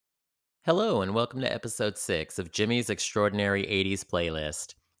Hello, and welcome to episode 6 of Jimmy's Extraordinary 80s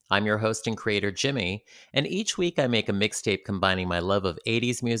Playlist. I'm your host and creator, Jimmy, and each week I make a mixtape combining my love of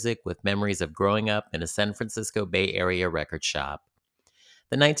 80s music with memories of growing up in a San Francisco Bay Area record shop.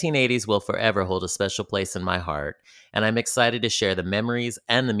 The 1980s will forever hold a special place in my heart, and I'm excited to share the memories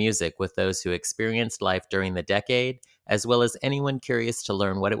and the music with those who experienced life during the decade, as well as anyone curious to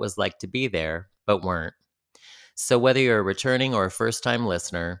learn what it was like to be there, but weren't. So, whether you're a returning or a first time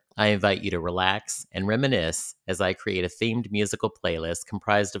listener, I invite you to relax and reminisce as I create a themed musical playlist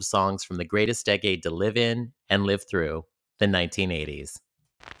comprised of songs from the greatest decade to live in and live through, the 1980s.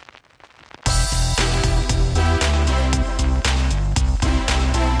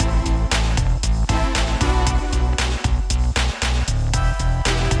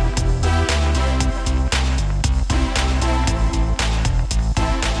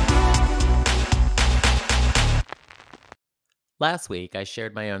 Last week, I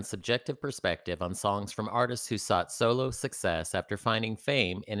shared my own subjective perspective on songs from artists who sought solo success after finding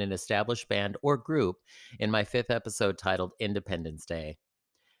fame in an established band or group in my fifth episode titled Independence Day.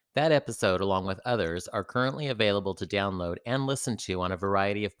 That episode, along with others, are currently available to download and listen to on a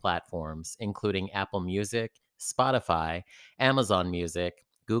variety of platforms, including Apple Music, Spotify, Amazon Music,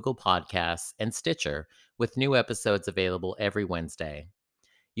 Google Podcasts, and Stitcher, with new episodes available every Wednesday.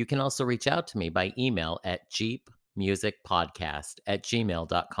 You can also reach out to me by email at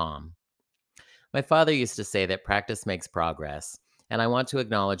jeepmusicpodcast@gmail.com. My father used to say that practice makes progress, and I want to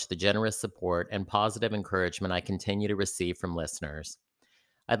acknowledge the generous support and positive encouragement I continue to receive from listeners.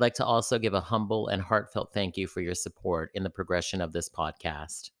 I'd like to also give a humble and heartfelt thank you for your support in the progression of this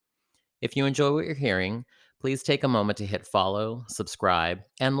podcast. If you enjoy what you're hearing, please take a moment to hit follow, subscribe,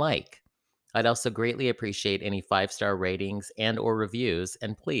 and like. I'd also greatly appreciate any 5-star ratings and or reviews,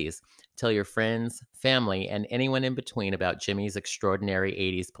 and please tell your friends, family, and anyone in between about Jimmy's Extraordinary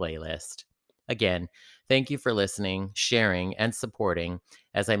 80s playlist. Again, thank you for listening, sharing, and supporting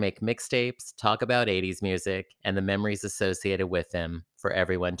as I make mixtapes, talk about 80s music, and the memories associated with them for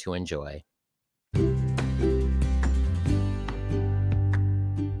everyone to enjoy.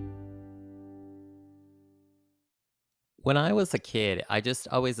 When I was a kid, I just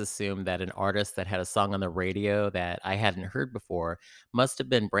always assumed that an artist that had a song on the radio that I hadn't heard before must have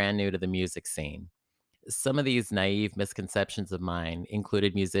been brand new to the music scene. Some of these naive misconceptions of mine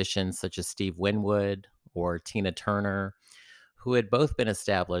included musicians such as Steve Winwood or Tina Turner, who had both been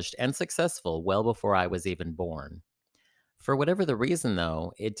established and successful well before I was even born. For whatever the reason,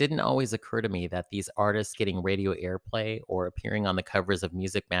 though, it didn't always occur to me that these artists getting radio airplay or appearing on the covers of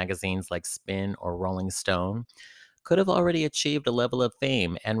music magazines like Spin or Rolling Stone could have already achieved a level of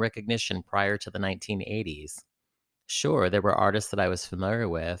fame and recognition prior to the 1980s. Sure, there were artists that I was familiar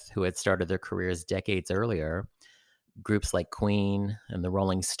with who had started their careers decades earlier, groups like Queen and the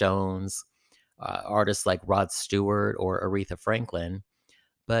Rolling Stones, artists like Rod Stewart or Aretha Franklin,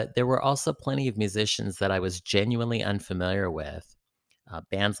 but there were also plenty of musicians that I was genuinely unfamiliar with,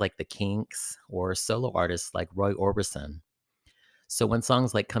 bands like The Kinks or solo artists like Roy Orbison. So when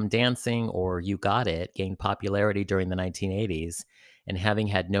songs like Come Dancing or You Got It gained popularity during the 1980s, and having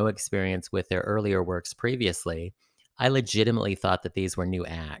had no experience with their earlier works previously, I legitimately thought that these were new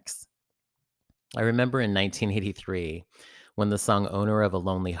acts. I remember in 1983 when the song Owner of a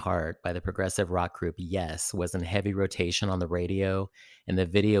Lonely Heart by the progressive rock group Yes was in heavy rotation on the radio and the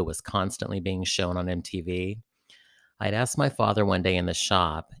video was constantly being shown on MTV. I'd asked my father one day in the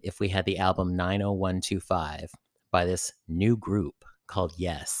shop if we had the album 90125 by this new group called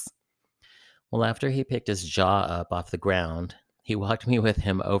Yes. Well, after he picked his jaw up off the ground, he walked me with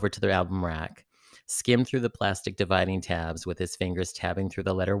him over to the album rack, skimmed through the plastic dividing tabs with his fingers tabbing through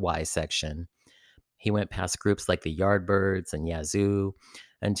the letter Y section. He went past groups like the Yardbirds and Yazoo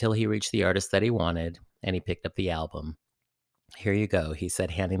until he reached the artist that he wanted, and he picked up the album. Here you go, he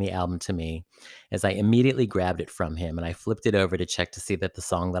said, handing the album to me, as I immediately grabbed it from him and I flipped it over to check to see that the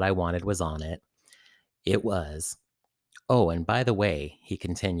song that I wanted was on it. It was. Oh, and by the way, he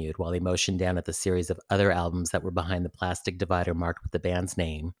continued while he motioned down at the series of other albums that were behind the plastic divider marked with the band's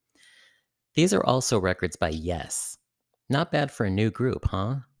name. These are also records by Yes. Not bad for a new group,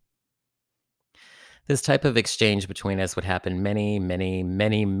 huh? This type of exchange between us would happen many, many,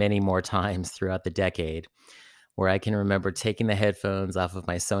 many, many more times throughout the decade, where I can remember taking the headphones off of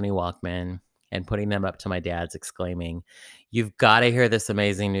my Sony Walkman and putting them up to my dad's, exclaiming, "You've got to hear this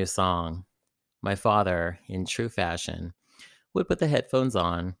amazing new song." My father, in true fashion, would put the headphones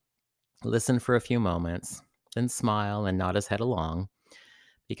on, listen for a few moments, then smile and nod his head along,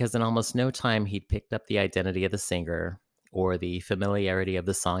 because in almost no time he'd picked up the identity of the singer or the familiarity of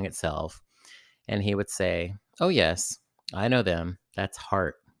the song itself, and he would say, "Oh, yes, I know them. That's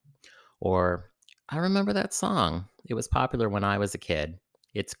Heart." Or, I remember that song. It was popular when I was a kid.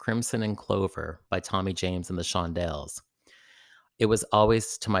 It's Crimson and Clover by Tommy James and the Shondells. It was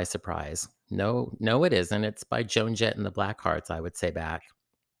always to my surprise. No, no, it isn't. It's by Joan Jett and the Blackhearts, I would say back.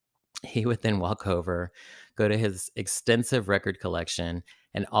 He would then walk over, go to his extensive record collection,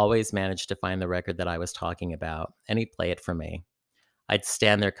 and always manage to find the record that I was talking about, and he'd play it for me. I'd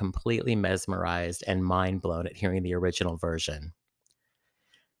stand there completely mesmerized and mind blown at hearing the original version.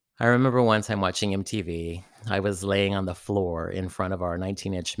 I remember one time watching MTV. I was laying on the floor in front of our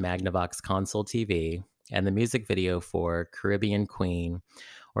 19-inch Magnavox console TV, and the music video for Caribbean Queen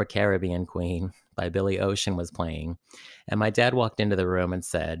or Caribbean Queen by Billy Ocean was playing. And my dad walked into the room and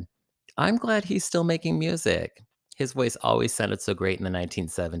said, "I'm glad he's still making music. His voice always sounded so great in the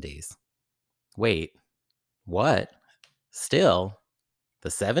 1970s." Wait, what? Still? The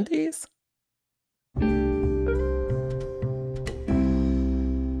 70s?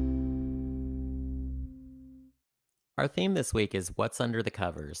 Our theme this week is What's Under the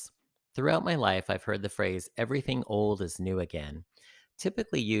Covers. Throughout my life, I've heard the phrase, everything old is new again,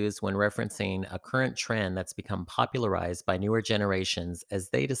 typically used when referencing a current trend that's become popularized by newer generations as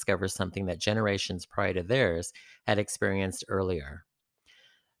they discover something that generations prior to theirs had experienced earlier.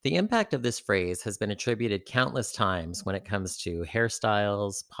 The impact of this phrase has been attributed countless times when it comes to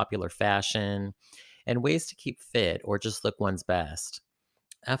hairstyles, popular fashion, and ways to keep fit or just look one's best.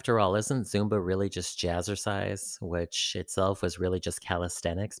 After all, isn't Zumba really just jazzercise, which itself was really just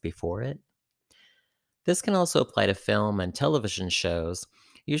calisthenics before it? This can also apply to film and television shows,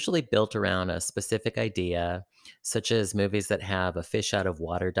 usually built around a specific idea, such as movies that have a fish out of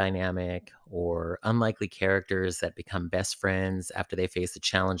water dynamic, or unlikely characters that become best friends after they face a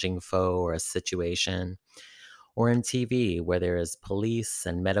challenging foe or a situation, or in TV, where there is police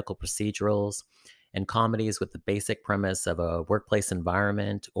and medical procedurals, and comedies with the basic premise of a workplace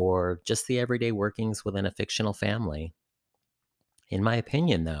environment or just the everyday workings within a fictional family. In my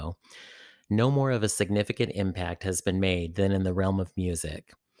opinion, though, no more of a significant impact has been made than in the realm of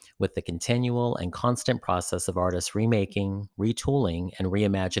music, with the continual and constant process of artists remaking, retooling, and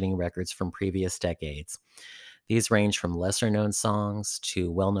reimagining records from previous decades. These range from lesser known songs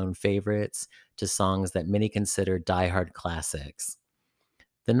to well known favorites to songs that many consider diehard classics.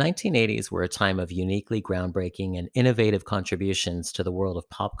 The 1980s were a time of uniquely groundbreaking and innovative contributions to the world of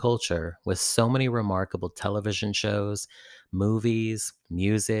pop culture, with so many remarkable television shows, movies,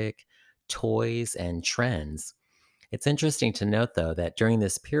 music, toys, and trends. It's interesting to note, though, that during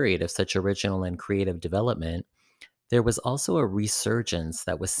this period of such original and creative development, there was also a resurgence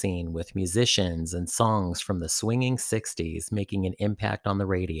that was seen with musicians and songs from the swinging 60s making an impact on the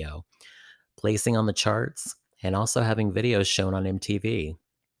radio, placing on the charts, and also having videos shown on MTV.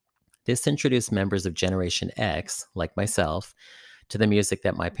 This introduced members of Generation X, like myself, to the music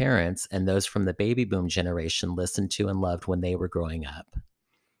that my parents and those from the baby boom generation listened to and loved when they were growing up.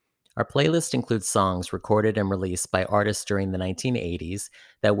 Our playlist includes songs recorded and released by artists during the 1980s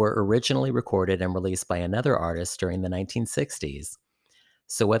that were originally recorded and released by another artist during the 1960s.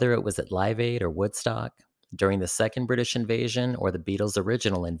 So whether it was at Live Aid or Woodstock, during the second British invasion or the Beatles'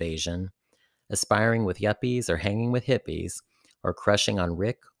 original invasion, aspiring with yuppies or hanging with hippies, or crushing on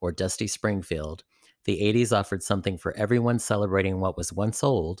Rick or Dusty Springfield, the 80s offered something for everyone celebrating what was once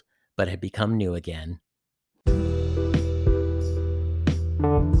old but had become new again.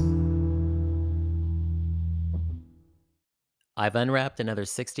 I've unwrapped another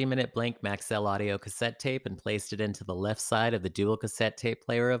 60-minute blank Maxell audio cassette tape and placed it into the left side of the dual cassette tape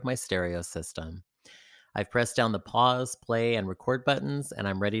player of my stereo system. I've pressed down the pause, play, and record buttons, and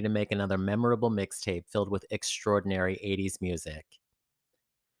I'm ready to make another memorable mixtape filled with extraordinary 80s music.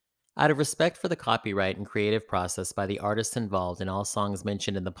 Out of respect for the copyright and creative process by the artists involved in all songs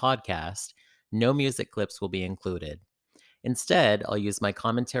mentioned in the podcast, no music clips will be included. Instead, I'll use my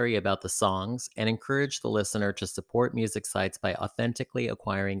commentary about the songs and encourage the listener to support music sites by authentically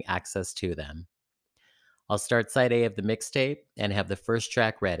acquiring access to them. I'll start side A of the mixtape and have the first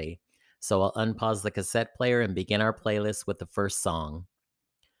track ready, so I'll unpause the cassette player and begin our playlist with the first song.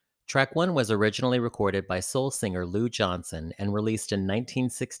 Track 1 was originally recorded by soul singer Lou Johnson and released in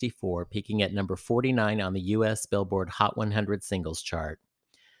 1964, peaking at number 49 on the US Billboard Hot 100 singles chart.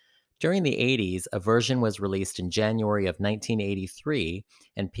 During the 80s, a version was released in January of 1983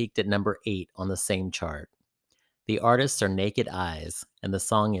 and peaked at number 8 on the same chart. The artists are Naked Eyes, and the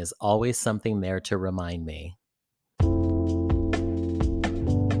song is Always Something There to Remind Me.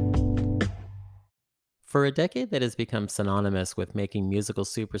 For a decade that has become synonymous with making musical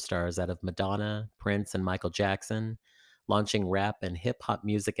superstars out of Madonna, Prince, and Michael Jackson, launching rap and hip hop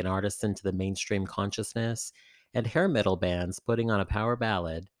music and artists into the mainstream consciousness, and hair metal bands putting on a power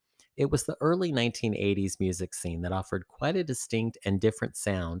ballad, It was the early 1980s music scene that offered quite a distinct and different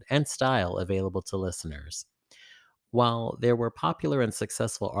sound and style available to listeners. While there were popular and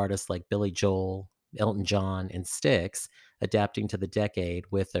successful artists like Billy Joel, Elton John, and Styx adapting to the decade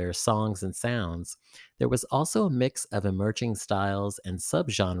with their songs and sounds, there was also a mix of emerging styles and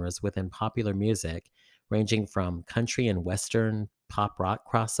subgenres within popular music, ranging from country and western pop rock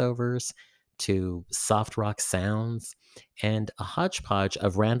crossovers to soft rock sounds, and a hodgepodge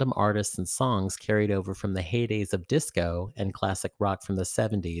of random artists and songs carried over from the heydays of disco and classic rock from the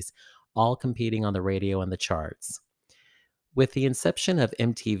 70s, all competing on the radio and the charts. With the inception of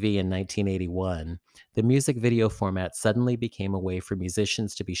MTV in 1981, the music video format suddenly became a way for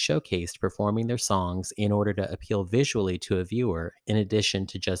musicians to be showcased performing their songs in order to appeal visually to a viewer, in addition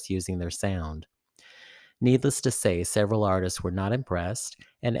to just using their sound. Needless to say, several artists were not impressed,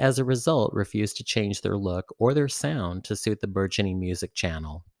 and as a result, refused to change their look or their sound to suit the burgeoning music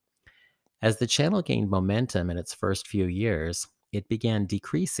channel. As the channel gained momentum in its first few years, it began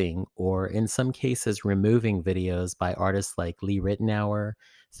decreasing or, in some cases, removing videos by artists like Lee Ritenour,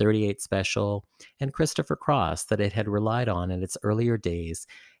 38 Special, and Christopher Cross that it had relied on in its earlier days,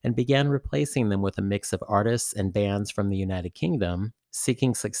 and began replacing them with a mix of artists and bands from the United Kingdom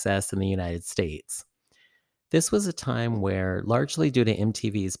seeking success in the United States. This was a time where, largely due to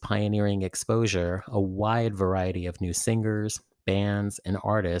MTV's pioneering exposure, a wide variety of new singers, bands, and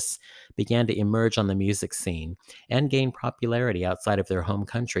artists began to emerge on the music scene and gain popularity outside of their home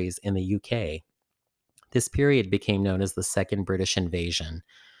countries in the UK. This period became known as the Second British Invasion,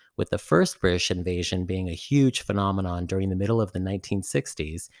 with the First British Invasion being a huge phenomenon during the middle of the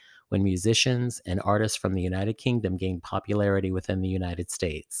 1960s when musicians and artists from the United Kingdom gained popularity within the United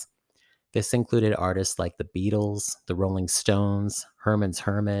States. This included artists like the Beatles, the Rolling Stones, Herman's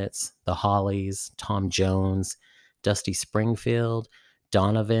Hermits, the Hollies, Tom Jones, Dusty Springfield,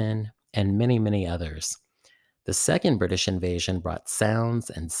 Donovan, and many, many others. The second British invasion brought sounds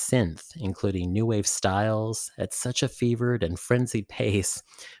and synth, including new wave styles, at such a fevered and frenzied pace,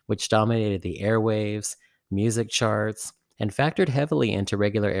 which dominated the airwaves, music charts, and factored heavily into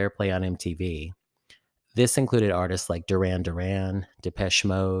regular airplay on MTV. This included artists like Duran Duran, Depeche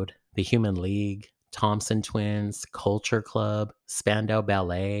Mode, The Human League, Thompson Twins, Culture Club, Spandau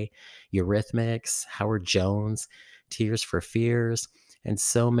Ballet, Eurythmics, Howard Jones, Tears for Fears, and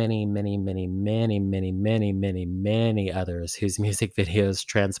so many, many, many, many, many, many, many, many others whose music videos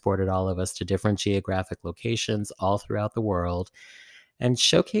transported all of us to different geographic locations all throughout the world and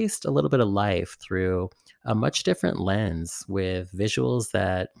showcased a little bit of life through a much different lens with visuals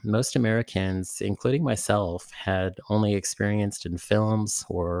that most Americans, including myself, had only experienced in films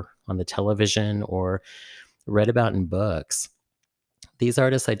or on the television or read about in books. These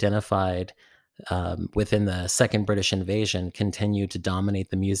artists identified within the Second British Invasion continued to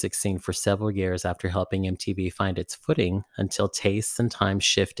dominate the music scene for several years after helping MTV find its footing until tastes and times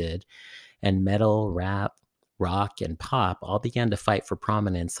shifted and metal, rap, rock, and pop all began to fight for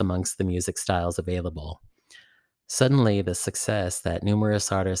prominence amongst the music styles available. Suddenly, the success that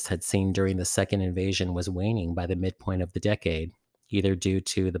numerous artists had seen during the second invasion was waning by the midpoint of the decade, either due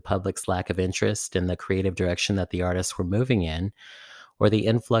to the public's lack of interest in the creative direction that the artists were moving in, or the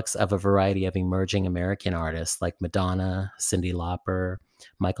influx of a variety of emerging American artists like Madonna, Cyndi Lauper,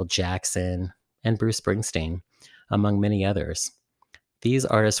 Michael Jackson, and Bruce Springsteen, among many others. These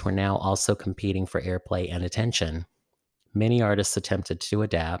artists were now also competing for airplay and attention. Many artists attempted to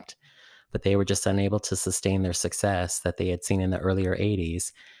adapt, but they were just unable to sustain their success that they had seen in the earlier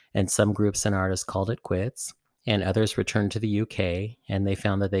 80s, and some groups and artists called it quits, and others returned to the UK, and they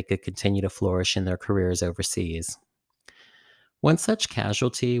found that they could continue to flourish in their careers overseas. One such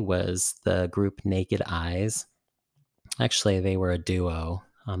casualty was the group Naked Eyes. Actually, they were a duo.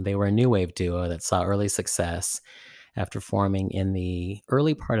 They were a new wave duo that saw early success after forming in the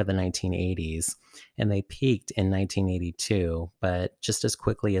early part of the 1980s, and they peaked in 1982. But just as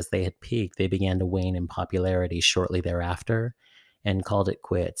quickly as they had peaked, they began to wane in popularity shortly thereafter and called it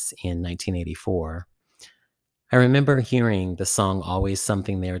quits in 1984. I remember hearing the song Always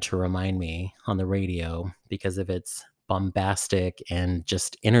Something There to Remind Me on the radio because of its bombastic and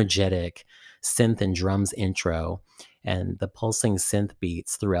just energetic synth and drums intro and the pulsing synth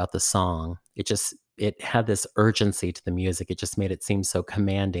beats throughout the song. It had this urgency to the music. It just made it seem so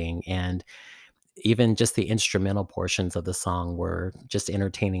commanding, and even just the instrumental portions of the song were just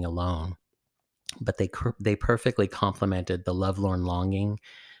entertaining alone. But they perfectly complemented the lovelorn longing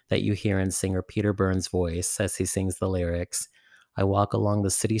that you hear in singer Peter Burns' voice as he sings the lyrics. I walk along the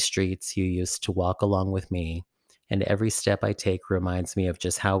city streets you used to walk along with me, and every step I take reminds me of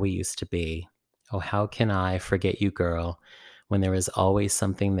just how we used to be. Oh, how can I forget you, girl, when there is always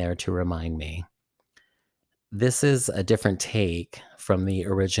something there to remind me. This is a different take from the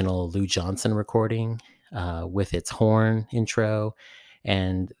original Lou Johnson recording with its horn intro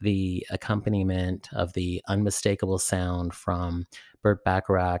and the accompaniment of the unmistakable sound from Burt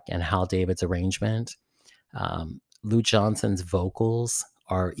Bacharach and Hal David's arrangement. Lou Johnson's vocals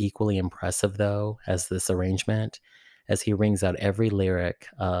are equally impressive, though, as this arrangement, as he rings out every lyric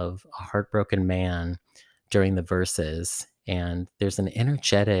of a heartbroken man during the verses. And there's an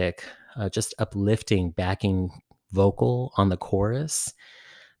energetic, just uplifting backing vocal on the chorus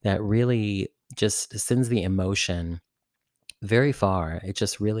that really just sends the emotion very far. It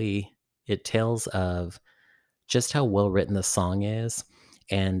just really it tells of just how well written the song is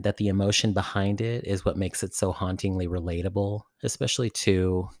and that the emotion behind it is what makes it so hauntingly relatable, especially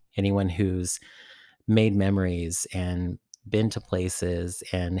to anyone who's made memories and been to places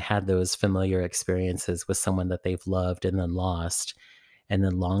and had those familiar experiences with someone that they've loved and then lost and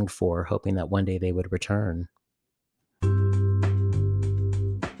then longed for, hoping that one day they would return.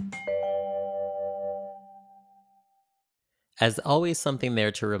 As always, something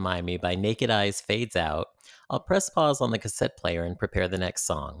there to remind me by Naked Eyes fades out, I'll press pause on the cassette player and prepare the next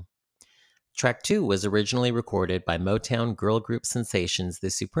song. Track 2 was originally recorded by Motown girl group sensations The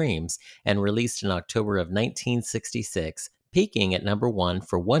Supremes and released in October of 1966, peaking at number 1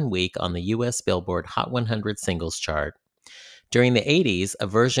 for 1 week on the US Billboard Hot 100 singles chart. During the 80s, a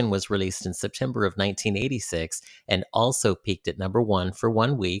version was released in September of 1986 and also peaked at number 1 for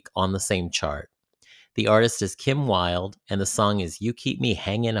 1 week on the same chart. The artist is Kim Wilde, and the song is You Keep Me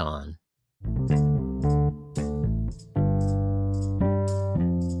Hangin' On.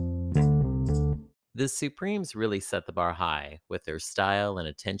 The Supremes really set the bar high with their style and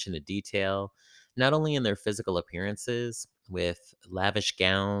attention to detail, not only in their physical appearances, with lavish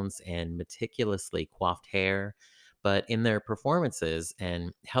gowns and meticulously coiffed hair, but in their performances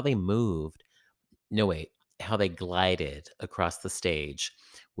and how they moved. No, wait, how they glided across the stage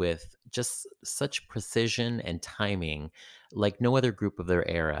with just such precision and timing like no other group of their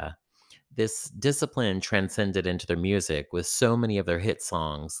era. This discipline transcended into their music with so many of their hit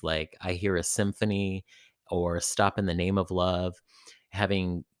songs like I Hear a Symphony or Stop in the Name of Love,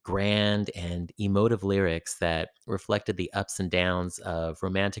 having grand and emotive lyrics that reflected the ups and downs of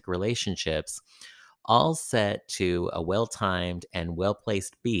romantic relationships, all set to a well timed and well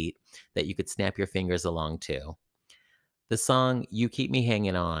placed beat that you could snap your fingers along to. The song You Keep Me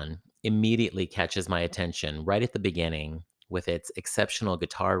Hanging On immediately catches my attention right at the beginning with its exceptional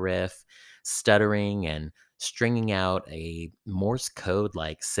guitar riff, stuttering, and stringing out a Morse code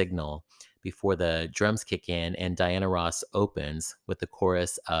like signal before the drums kick in and Diana Ross opens with the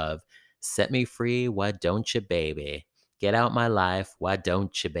chorus of Set me free, why don't you, baby? Get out my life, why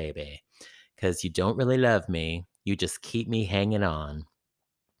don't you, baby? Because you don't really love me, you just keep me hanging on.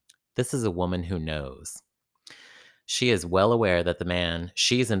 This is a woman who knows. She is well aware that the man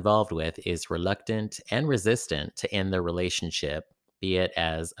she's involved with is reluctant and resistant to end their relationship, be it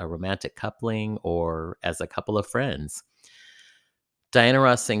as a romantic coupling or as a couple of friends. Diana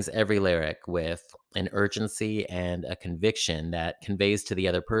Ross sings every lyric with an urgency and a conviction that conveys to the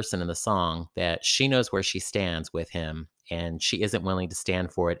other person in the song that she knows where she stands with him and she isn't willing to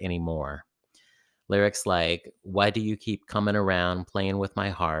stand for it anymore. Lyrics like, Why do you keep coming around playing with my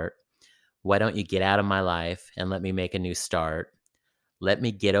heart? Why don't you get out of my life and let me make a new start? Let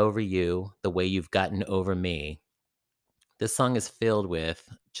me get over you the way you've gotten over me. This song is filled with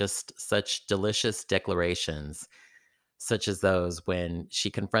just such delicious declarations, such as those when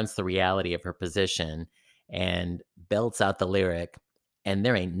she confronts the reality of her position and belts out the lyric, and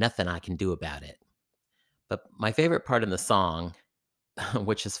there ain't nothing I can do about it. But my favorite part in the song,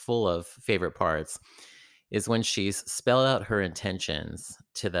 which is full of favorite parts, is when she's spelled out her intentions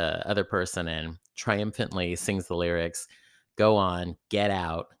to the other person and triumphantly sings the lyrics, Go on, get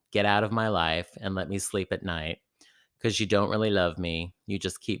out of my life, and let me sleep at night. Because you don't really love me, you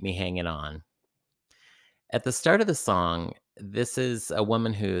just keep me hanging on. At the start of the song, this is a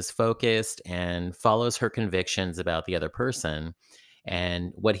woman who's focused and follows her convictions about the other person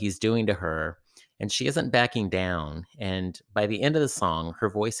and what he's doing to her. And she isn't backing down. And by the end of the song, her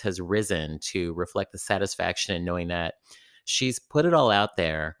voice has risen to reflect the satisfaction in knowing that she's put it all out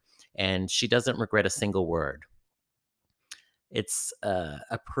there and she doesn't regret a single word. It's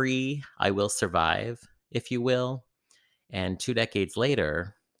a pre I Will Survive, if you will. And 2 decades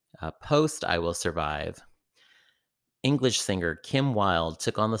later, post I Will Survive, English singer Kim Wilde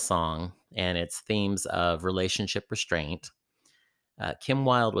took on the song and its themes of relationship restraint. Kim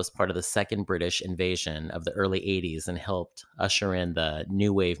Wilde was part of the second British invasion of the early 80s and helped usher in the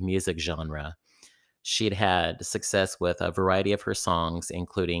new wave music genre. She'd had success with a variety of her songs,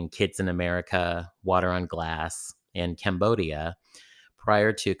 including Kids in America, Water on Glass, and Cambodia,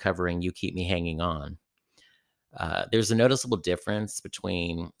 prior to covering You Keep Me Hanging On. There's a noticeable difference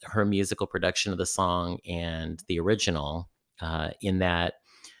between her musical production of the song and the original, in that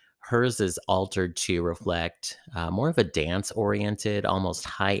hers is altered to reflect more of a dance oriented, almost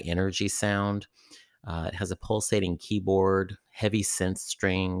high energy sound. It has a pulsating keyboard, heavy synth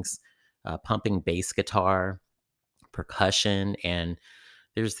strings, pumping bass guitar, percussion, and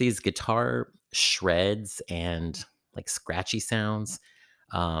there's these guitar shreds and like scratchy sounds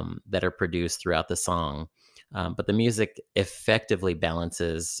that are produced throughout the song. But the music effectively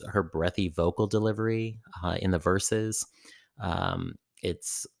balances her breathy vocal delivery in the verses.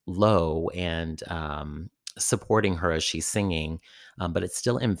 It's low and supporting her as she's singing, but it's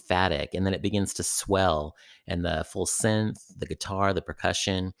still emphatic. And then it begins to swell, and the full synth, the guitar, the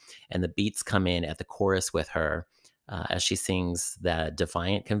percussion, and the beats come in at the chorus with her as she sings the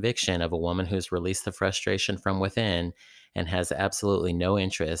defiant conviction of a woman who's released the frustration from within and has absolutely no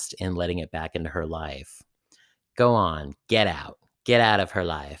interest in letting it back into her life. Go on, get out of her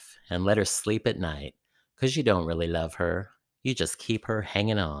life, and let her sleep at night, because you don't really love her. You just keep her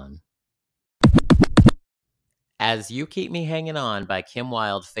hanging on. As You Keep Me Hanging On by Kim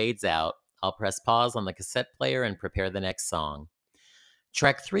Wilde fades out, I'll press pause on the cassette player and prepare the next song.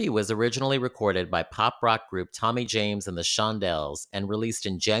 Track 3 was originally recorded by pop rock group Tommy James and the Shondells and released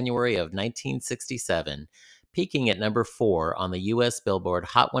in January of 1967, peaking at number 4 on the US Billboard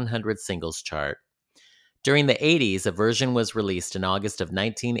Hot 100 singles chart. During the 80s, a version was released in August of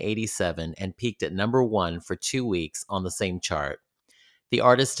 1987 and peaked at number 1 for 2 weeks on the same chart. The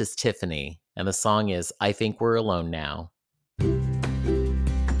artist is Tiffany, and the song is I Think We're Alone Now.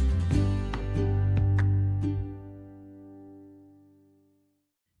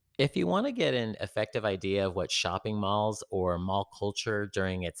 If you want to get an effective idea of what shopping malls or mall culture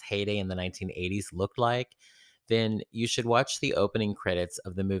during its heyday in the 1980s looked like, then you should watch the opening credits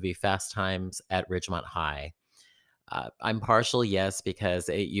of the movie Fast Times at Ridgemont High. I'm partial, yes, because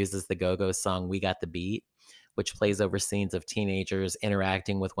it uses the Go Go song We Got the Beat, which plays over scenes of teenagers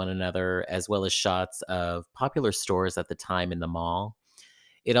interacting with one another, as well as shots of popular stores at the time in the mall.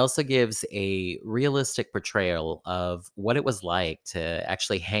 It also gives a realistic portrayal of what it was like to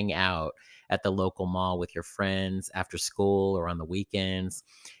actually hang out at the local mall with your friends after school or on the weekends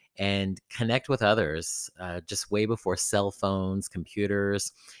and connect with others just way before cell phones,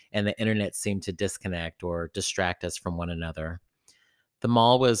 computers, and the internet seemed to disconnect or distract us from one another. The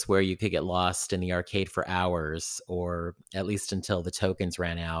mall was where you could get lost in the arcade for hours, or at least until the tokens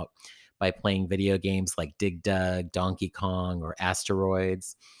ran out, by playing video games like Dig Dug, Donkey Kong, or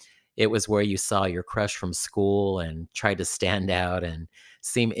Asteroids. It was where you saw your crush from school and tried to stand out and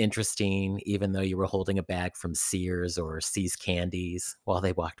seem interesting, even though you were holding a bag from Sears or See's Candies while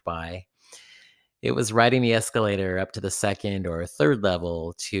they walked by. It was riding the escalator up to the second or third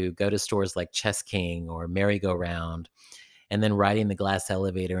level to go to stores like Chess King or Merry Go Round, and then riding the glass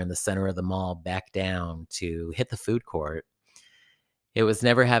elevator in the center of the mall back down to hit the food court. It was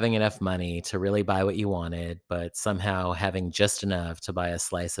never having enough money to really buy what you wanted, but somehow having just enough to buy a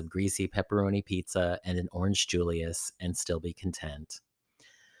slice of greasy pepperoni pizza and an orange Julius and still be content.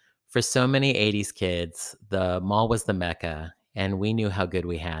 For so many 80s kids, the mall was the mecca, and we knew how good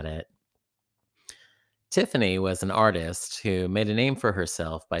we had it. Tiffany was an artist who made a name for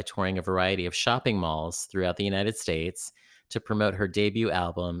herself by touring a variety of shopping malls throughout the United States to promote her debut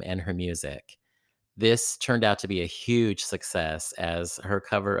album and her music. This turned out to be a huge success as her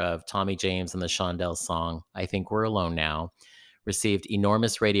cover of Tommy James and the Shondells song, I Think We're Alone Now, received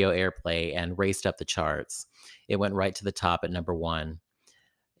enormous radio airplay and raced up the charts. It went right to the top at number 1.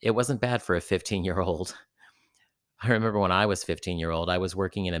 It wasn't bad for a 15-year-old. I remember when I was 15-year-old, I was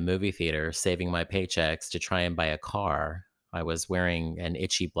working in a movie theater saving my paychecks to try and buy a car. I was wearing an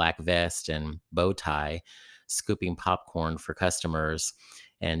itchy black vest and bow tie, scooping popcorn for customers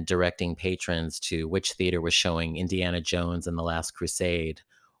and directing patrons to which theater was showing Indiana Jones and the Last Crusade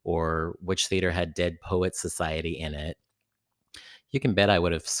or which theater had Dead Poets Society in it. You can bet I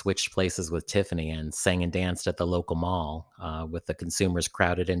would have switched places with Tiffany and sang and danced at the local mall, with the consumers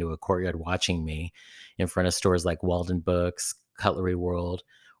crowded into a courtyard watching me in front of stores like Walden Books, Cutlery World,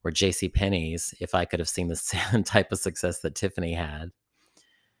 or J.C. Penney's if I could have seen the same type of success that Tiffany had.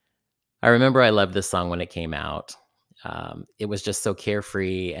 I remember I loved this song when it came out. It was just so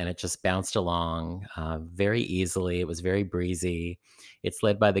carefree and it just bounced along very easily. It was very breezy. It's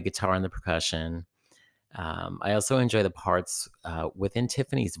led by the guitar and the percussion. I also enjoy the parts within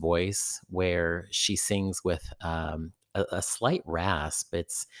Tiffany's voice where she sings with a slight rasp.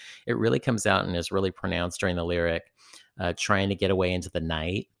 It really comes out and is really pronounced during the lyric, trying to get away into the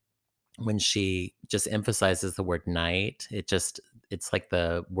night. When she just emphasizes the word night, it's like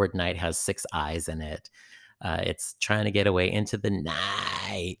the word night has 6 eyes in it. It's trying to get away into the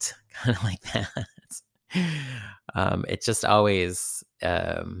night, kinda like that. It just always,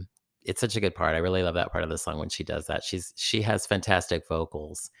 it's such a good part. I really love that part of the song when she does that. She has fantastic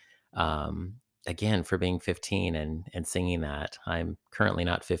vocals. Um, Again, for being 15 and singing that. I'm currently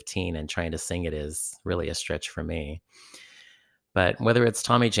not 15, and trying to sing it is really a stretch for me. But whether it's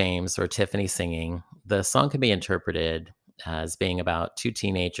Tommy James or Tiffany singing, the song can be interpreted as being about two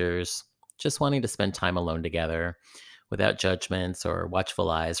teenagers just wanting to spend time alone together without judgments or watchful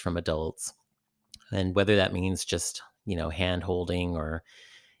eyes from adults. And whether that means just, hand holding or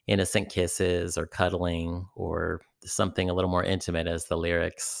innocent kisses or cuddling or something a little more intimate, as the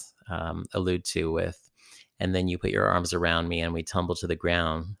lyrics allude to, with "and then you put your arms around me and we tumble to the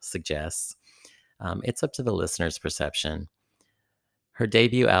ground" suggests. It's up to the listener's perception. Her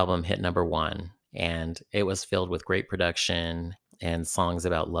debut album hit number one, and it was filled with great production and songs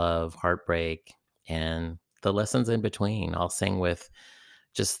about love, heartbreak, and the lessons in between, all sang with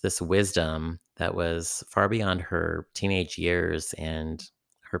just this wisdom that was far beyond her teenage years and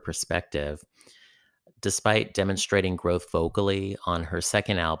her perspective. Despite demonstrating growth vocally on her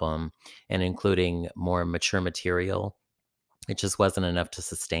second album and including more mature material, it just wasn't enough to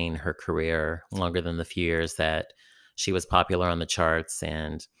sustain her career longer than the few years that she was popular on the charts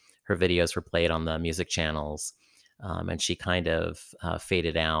and her videos were played on the music channels. And she kind of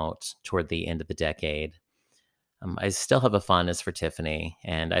faded out toward the end of the decade. I still have a fondness for Tiffany,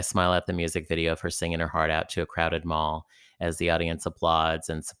 and I smile at the music video of her singing her heart out to a crowded mall as the audience applauds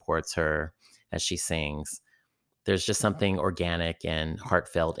and supports her as she sings. There's just something organic and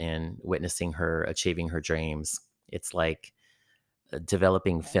heartfelt in witnessing her achieving her dreams. It's like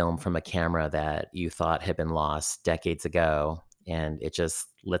developing film from a camera that you thought had been lost decades ago, and it just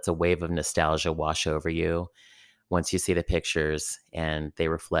lets a wave of nostalgia wash over you once you see the pictures, and they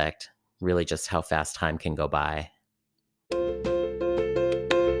reflect really just how fast time can go by.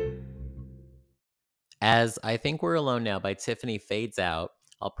 As "I Think We're Alone Now" by Tiffany fades out,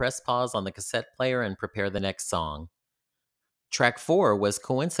 I'll press pause on the cassette player and prepare the next song. Track 4 was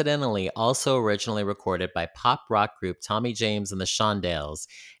coincidentally also originally recorded by pop rock group Tommy James and the Shondells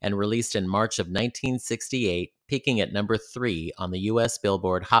and released in March of 1968, peaking at number 3 on the US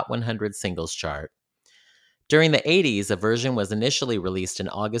Billboard Hot 100 singles chart. During the 80s, a version was initially released in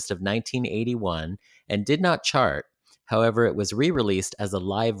August of 1981 and did not chart. However, it was re released as a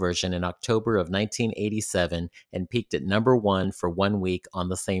live version in October of 1987 and peaked at number 1 for 1 week on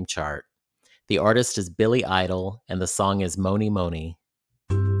the same chart. The artist is Billy Idol, and the song is "Mony Mony."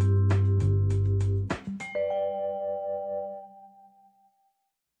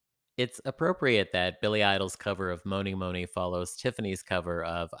 It's appropriate that Billy Idol's cover of "Mony Mony" follows Tiffany's cover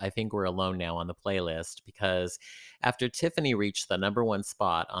of "I Think We're Alone Now" on the playlist, because after Tiffany reached the number 1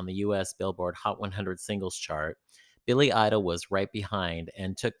 spot on the US Billboard Hot 100 singles chart, Billy Idol was right behind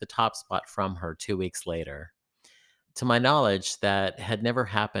and took the top spot from her 2 weeks later. To my knowledge, that had never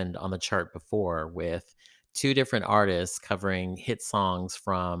happened on the chart before, with two different artists covering hit songs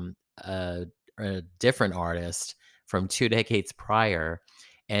from a different artist from 2 decades prior,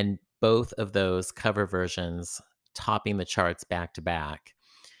 and both of those cover versions topping the charts back to back.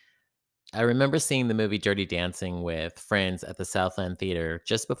 I remember seeing the movie Dirty Dancing with friends at the Southland Theater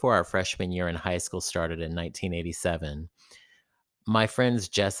just before our freshman year in high school started in 1987. My friends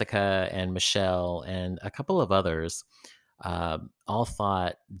Jessica and Michelle and a couple of others all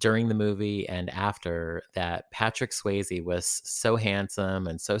thought during the movie and after that Patrick Swayze was so handsome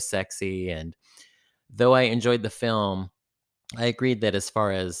and so sexy. And though I enjoyed the film, I agreed that as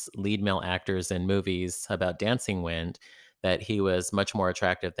far as lead male actors in movies about dancing went, that he was much more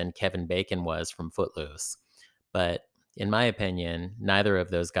attractive than Kevin Bacon was from Footloose. But in my opinion, neither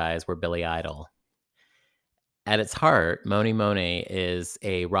of those guys were Billy Idol. At its heart, "Mony Mony" is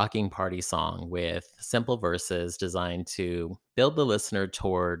a rocking party song with simple verses designed to build the listener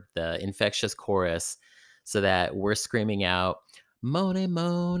toward the infectious chorus so that we're screaming out, "Mony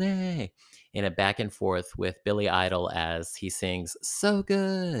Mony," in a back and forth with Billy Idol as he sings, "So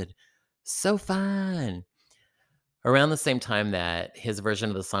good, so fine." Around the same time that his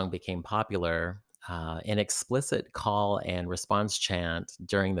version of the song became popular, an explicit call and response chant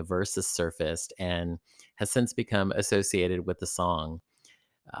during the verses surfaced and has since become associated with the song.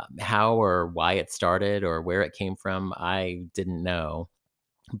 How or why it started or where it came from, I didn't know.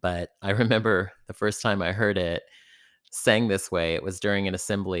 But I remember the first time I heard it sang this way, it was during an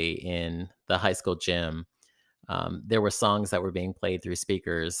assembly in the high school gym. There were songs that were being played through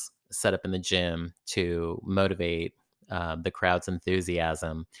speakers set up in the gym to motivate the crowd's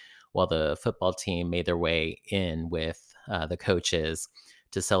enthusiasm, while the football team made their way in with the coaches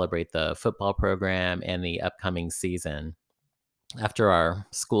to celebrate the football program and the upcoming season. After our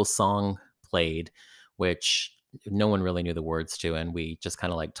school song played, which no one really knew the words to, and we just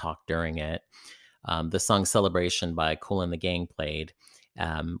kind of like talked during it, the song Celebration by Kool and the Gang played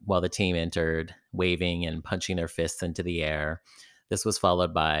while the team entered, waving and punching their fists into the air. This was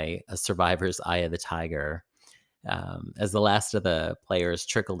followed by a Survivor's Eye of the Tiger. As the last of the players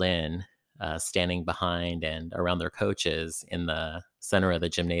trickled in, standing behind and around their coaches in the center of the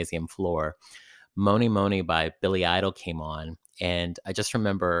gymnasium floor, Moni Moni by Billy Idol came on. And I just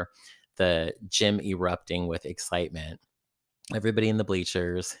remember the gym erupting with excitement. Everybody in the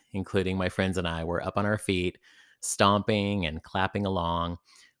bleachers, including my friends and I, were up on our feet, stomping and clapping along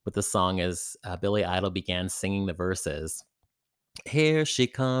with the song as Billy Idol began singing the verses. Here she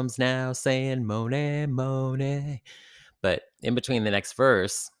comes now saying Monet, Monet. But in between the next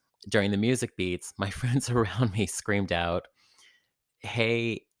verse, during the music beats, my friends around me screamed out,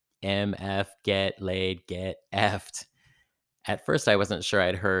 Hey, MF, get laid, get effed. At first, I wasn't sure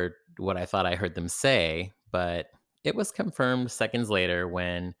I'd heard what I thought I heard them say, but it was confirmed seconds later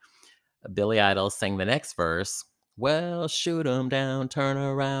when Billy Idol sang the next verse. Well, shoot 'em down, turn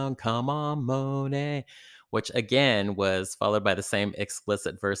around, come on, Monet. Which again was followed by the same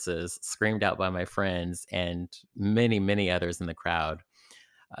explicit verses screamed out by my friends and many, many others in the crowd.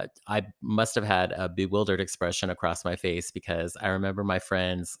 I must have had a bewildered expression across my face because I remember my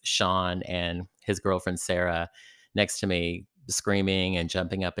friends Sean and his girlfriend Sarah next to me screaming and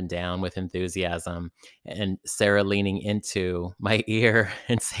jumping up and down with enthusiasm, and Sarah leaning into my ear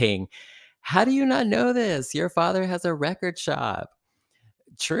and saying, "How do you not know this? Your father has a record shop."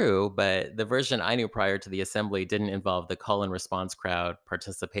 True, but the version I knew prior to the assembly didn't involve the call and response crowd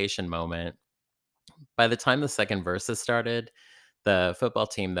participation moment. By the time the second verses started, the football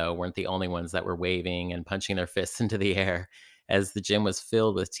team, though, weren't the only ones that were waving and punching their fists into the air, as the gym was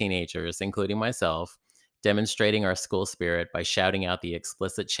filled with teenagers, including myself, demonstrating our school spirit by shouting out the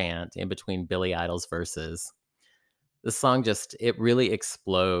explicit chant in between Billy Idol's verses. The song just, it really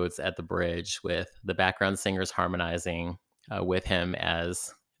explodes at the bridge with the background singers harmonizing with him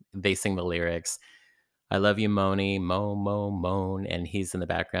as they sing the lyrics. I love you, Moni, Mo, Mo, Moan. And he's in the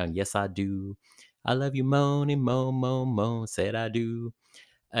background, yes, I do. I love you, Moni, Mo, Mo, Mo, said I do.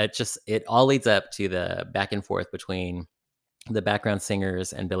 It all leads up to the back and forth between the background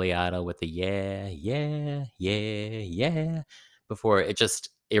singers and Billy Idol with the yeah, yeah, yeah, yeah, before it just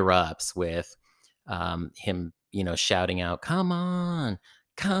erupts with him, shouting out, come on,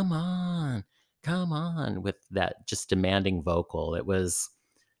 come on, with that just demanding vocal. It was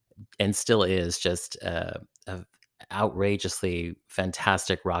and still is just a outrageously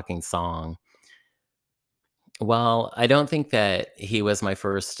fantastic rocking song. Well, I don't think that he was my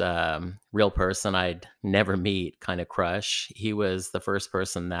first real person I'd never meet kind of crush. He was the first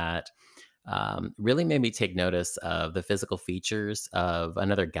person that really made me take notice of the physical features of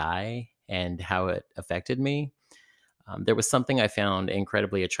another guy and how it affected me. There was something I found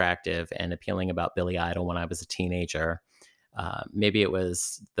incredibly attractive and appealing about Billy Idol when I was a teenager. Maybe it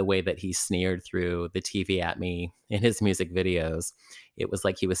was the way that he sneered through the TV at me in his music videos. It was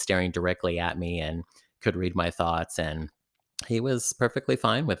like he was staring directly at me and could read my thoughts, and he was perfectly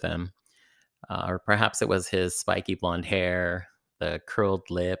fine with them. Or perhaps it was his spiky blonde hair, the curled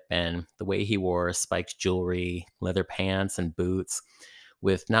lip, and the way he wore spiked jewelry, leather pants, and boots,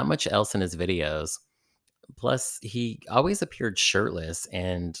 with not much else in his videos. Plus, he always appeared shirtless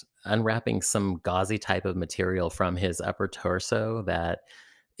and unwrapping some gauzy type of material from his upper torso that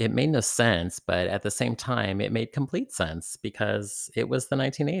it made no sense, but at the same time, it made complete sense because it was the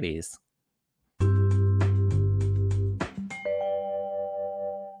 1980s.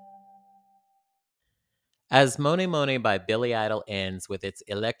 As Mone Mone by Billy Idol ends with its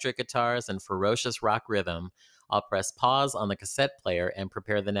electric guitars and ferocious rock rhythm, I'll press pause on the cassette player and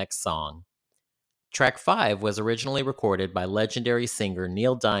prepare the next song. Track 5 was originally recorded by legendary singer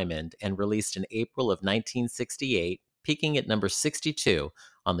Neil Diamond and released in April of 1968, peaking at number 62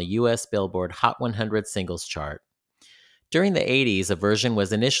 on the US Billboard Hot 100 singles chart. During the 80s, a version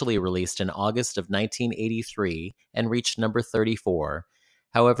was initially released in August of 1983 and reached number 34.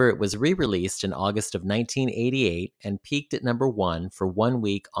 However, it was re released in August of 1988 and peaked at number 1 for 1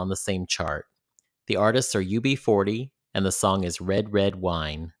 week on the same chart. The artists are UB40, and the song is Red Red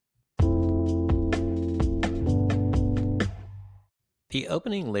Wine. The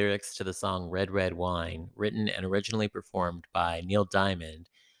opening lyrics to the song Red Red Wine, written and originally performed by Neil Diamond,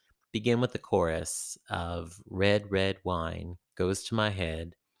 begin with the chorus of "Red, red wine goes to my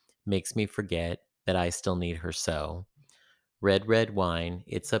head, makes me forget that I still need her so. Red, red wine,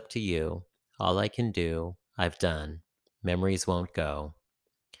 it's up to you. All I can do, I've done. Memories won't go."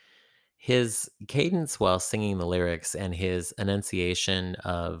 His cadence while singing the lyrics and his enunciation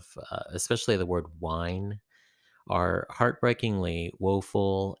of, especially the word wine, are heartbreakingly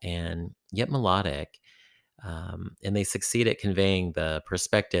woeful and yet melodic. And they succeed at conveying the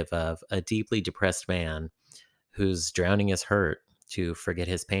perspective of a deeply depressed man who's drowning his hurt to forget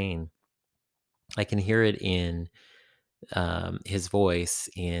his pain. I can hear it in his voice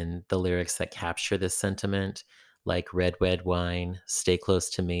in the lyrics that capture this sentiment, like "Red, red wine, stay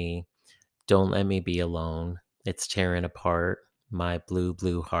close to me, don't let me be alone, it's tearing apart my blue,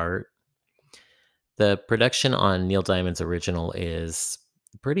 blue heart." The production on Neil Diamond's original is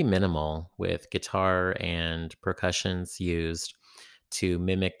pretty minimal, with guitar and percussions used to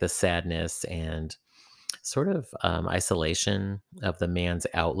mimic the sadness and sort of isolation of the man's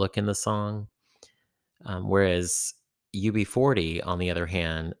outlook in the song. Whereas UB40, on the other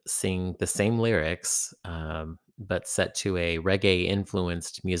hand, sing the same lyrics, but set to a reggae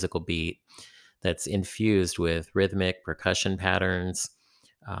influenced musical beat that's infused with rhythmic percussion patterns,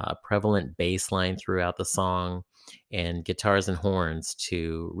 prevalent bass line throughout the song, and guitars and horns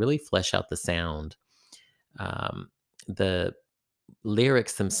to really flesh out the sound. Um, the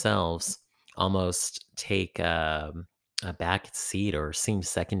lyrics themselves almost take a back seat or seem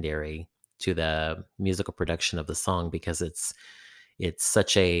secondary to the musical production of the song because it's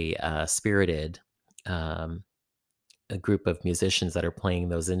such a spirited um, a group of musicians that are playing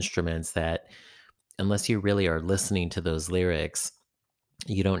those instruments that unless you really are listening to those lyrics,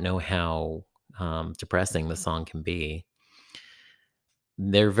 you don't know how depressing the song can be.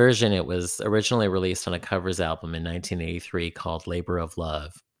 Their version, it was originally released on a covers album in 1983 called Labor of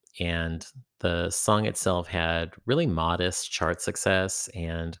Love. And the song itself had really modest chart success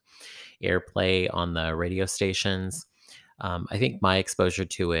and airplay on the radio stations. I think my exposure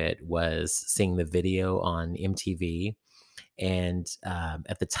to it was seeing the video on MTV. And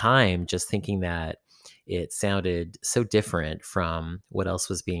at the time, just thinking that it sounded so different from what else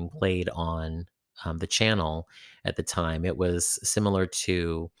was being played on the channel at the time. It was similar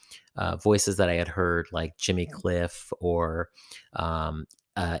to voices that I had heard, like Jimmy Cliff or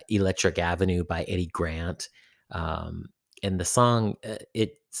Electric Avenue by Eddie Grant. Um, and the song,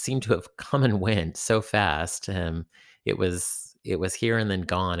 it seemed to have come and went so fast. It was here and then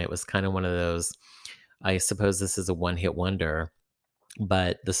gone. It was kind of one of those. I suppose this is a one-hit wonder,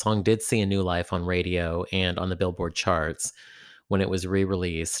 but the song did see a new life on radio and on the Billboard charts when it was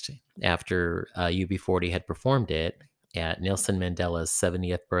re-released after UB40 had performed it at Nelson Mandela's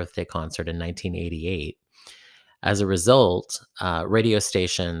 70th birthday concert in 1988. As a result, radio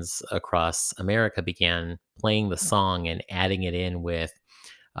stations across America began playing the song and adding it in with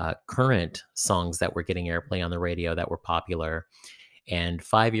current songs that were getting airplay on the radio that were popular. And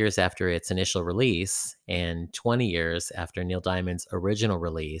 5 years after its initial release, and 20 years after Neil Diamond's original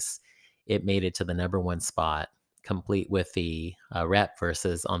release, it made it to the number one spot, complete with the rap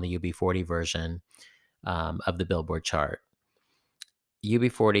verses on the UB40 version of the Billboard chart.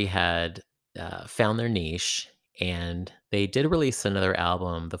 UB40 had found their niche, and they did release another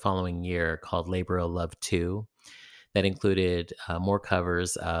album the following year called Labor of Love 2 that included more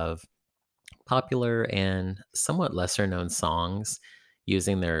covers of popular and somewhat lesser known songs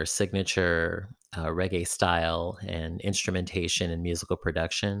using their signature reggae style and instrumentation and musical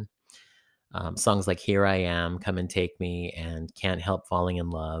production. Songs like Here I Am, Come and Take Me, and Can't Help Falling in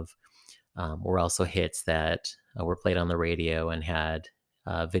Love were also hits that were played on the radio and had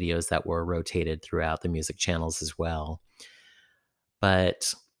videos that were rotated throughout the music channels as well.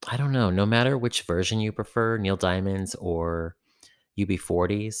 But I don't know, no matter which version you prefer, Neil Diamond's or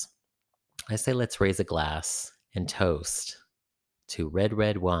UB40's, I say let's raise a glass and toast to red,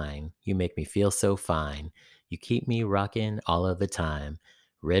 red wine. You make me feel so fine. You keep me rocking all of the time.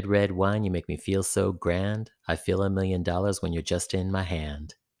 Red, red wine, you make me feel so grand. I feel $1,000,000 when you're just in my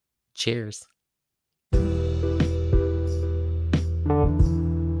hand. Cheers.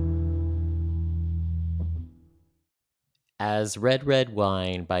 As Red, Red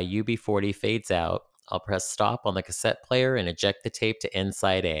Wine by UB40 fades out, I'll press stop on the cassette player and eject the tape to end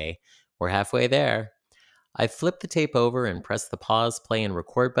side A. We're halfway there. I flip the tape over and press the pause, play, and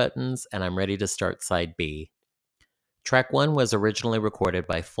record buttons, and I'm ready to start side B. Track 1 was originally recorded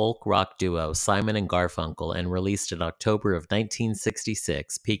by folk rock duo Simon and Garfunkel and released in October of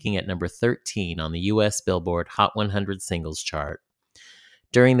 1966, peaking at number 13 on the US Billboard Hot 100 singles chart.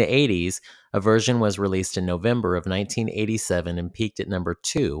 During the 80s, a version was released in November of 1987 and peaked at number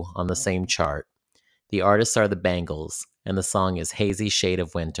 2 on the same chart. The artists are the Bangles, and the song is Hazy Shade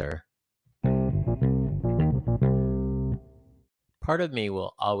of Winter. Part of me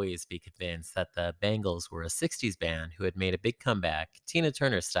will always be convinced that the Bangles were a 60s band who had made a big comeback, Tina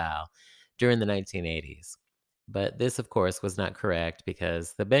Turner style, during the 1980s. But this, of course, was not correct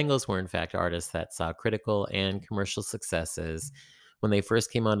because the Bangles were, in fact, artists that saw critical and commercial successes when they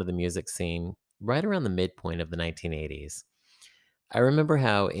first came onto the music scene right around the midpoint of the 1980s. I remember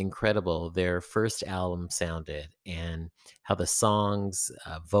how incredible their first album sounded and how the songs,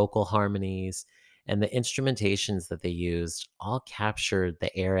 vocal harmonies, and the instrumentations that they used all captured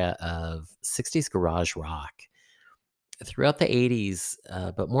the era of 60s garage rock. Throughout the 80s,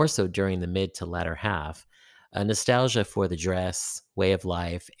 but more so during the mid to latter half, a nostalgia for the dress, way of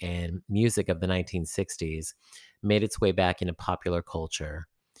life, and music of the 1960s made its way back into popular culture.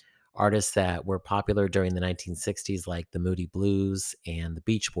 Artists that were popular during the 1960s, like the Moody Blues and the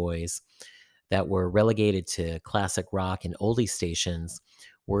Beach Boys, that were relegated to classic rock and oldie stations,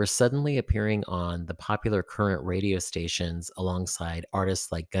 were suddenly appearing on the popular current radio stations alongside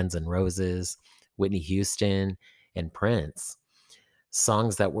artists like Guns N' Roses, Whitney Houston, and Prince.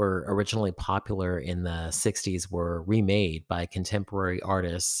 Songs that were originally popular in the 60s were remade by contemporary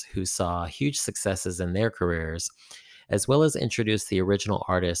artists who saw huge successes in their careers, as well as introduced the original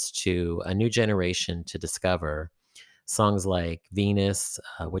artists to a new generation to discover. Songs like Venus,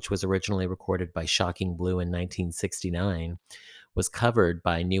 which was originally recorded by Shocking Blue in 1969, was covered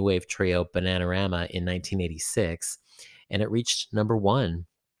by new wave trio Bananarama in 1986, and it reached number 1.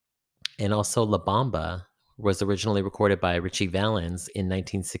 And also La Bamba was originally recorded by Richie Valens in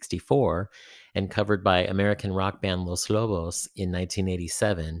 1964 and covered by American rock band Los Lobos in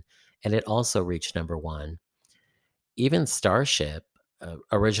 1987, and it also reached number 1. Even Starship,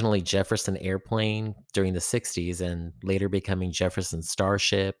 originally Jefferson Airplane during the 60s and later becoming Jefferson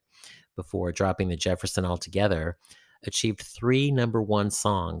Starship before dropping the Jefferson altogether, achieved 3 number 1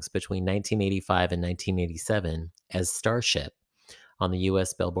 songs between 1985 and 1987 as Starship on the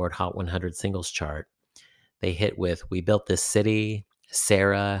US Billboard Hot 100 singles chart. They hit with We Built This City,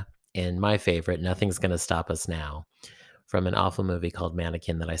 Sarah, and my favorite, Nothing's Gonna Stop Us Now, from an awful movie called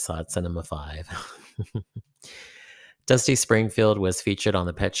Mannequin that I saw at Cinema 5. Dusty Springfield was featured on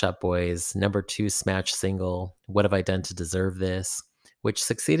the Pet Shop Boys' number 2 smash single, What Have I Done to Deserve This?, which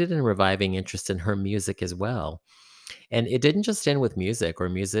succeeded in reviving interest in her music as well. And it didn't just end with music or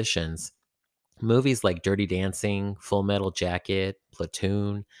musicians. Movies like Dirty Dancing, Full Metal Jacket,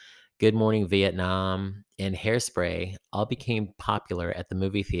 Platoon, Good Morning Vietnam, and Hairspray all became popular at the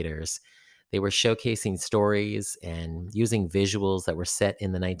movie theaters. They were showcasing stories and using visuals that were set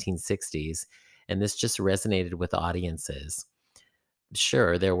in the 1960s, and this just resonated with audiences.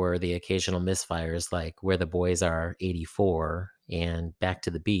 Sure, there were the occasional misfires like Where the Boys Are 84 and Back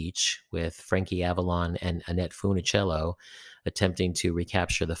to the Beach with Frankie Avalon and Annette Funicello attempting to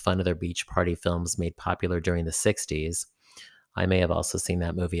recapture the fun of their beach party films made popular during the 60s. I may have also seen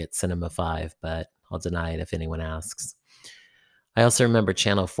that movie at Cinema 5, but I'll deny it if anyone asks. I also remember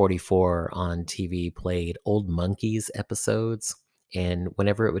Channel 44 on TV played Old Monkeys episodes, and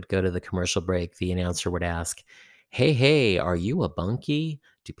whenever it would go to the commercial break, the announcer would ask, "Hey, hey, are you a bunkie?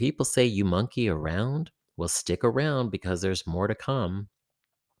 Do people say you monkey around? Well, stick around because there's more to come."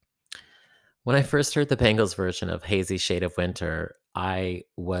 When I first heard the Bangles version of Hazy Shade of Winter, I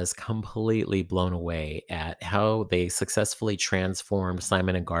was completely blown away at how they successfully transformed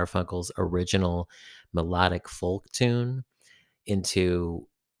Simon and Garfunkel's original melodic folk tune into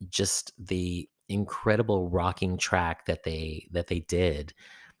just the incredible rocking track that they did.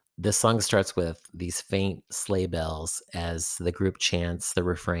 The song starts with these faint sleigh bells as the group chants the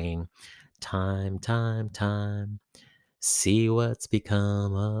refrain, "Time, time, time, see what's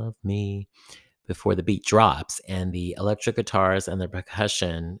become of me," before the beat drops and the electric guitars and the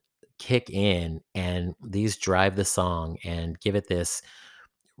percussion kick in, and these drive the song and give it this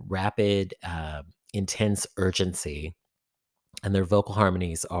rapid, intense urgency. And their vocal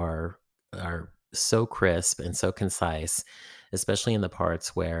harmonies are so crisp and so concise, especially in the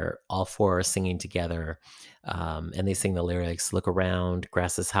parts where all 4 are singing together, and they sing the lyrics, "Look around,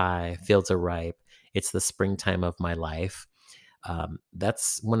 grass is high, fields are ripe, it's the springtime of my life."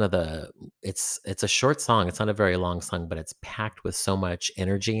 That's one of the it's a short song, it's not a very long song, but it's packed with so much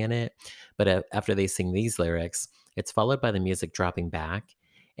energy in it. But, after they sing these lyrics, it's followed by the music dropping back,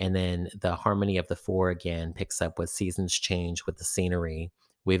 and then the harmony of the 4 again picks up with seasons change with the scenery,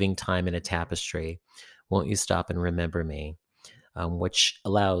 weaving time in a tapestry. Won't you stop and remember me? which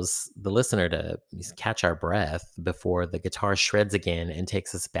allows the listener to catch our breath before the guitar shreds again and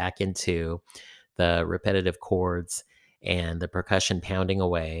takes us back into the repetitive chords and the percussion pounding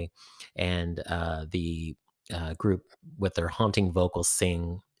away, and the group with their haunting vocals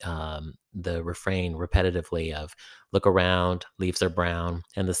sing the refrain repetitively of "Look around, leaves are brown,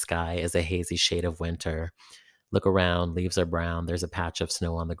 and the sky is a hazy shade of winter. Look around, leaves are brown, there's a patch of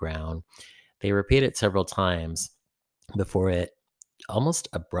snow on the ground." They repeat it several times before it almost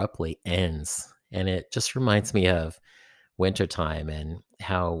abruptly ends, and it just reminds me of wintertime and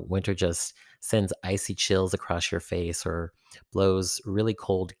how winter just sends icy chills across your face or blows really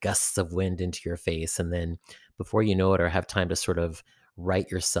cold gusts of wind into your face. And then before you know it or have time to sort of right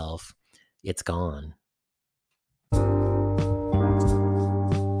yourself, it's gone.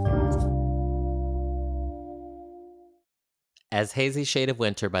 As Hazy Shade of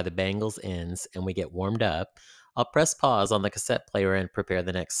Winter by the Bangles ends and we get warmed up, I'll press pause on the cassette player and prepare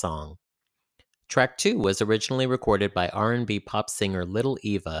the next song. Track 2 was originally recorded by R&B pop singer Little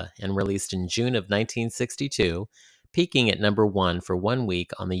Eva and released in June of 1962, peaking at number 1 for 1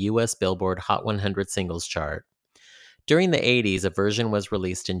 week on the US Billboard Hot 100 singles chart. During the 80s, a version was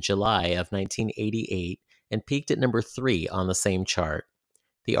released in July of 1988 and peaked at number 3 on the same chart.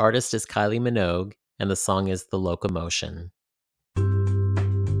 The artist is Kylie Minogue, and the song is The Locomotion.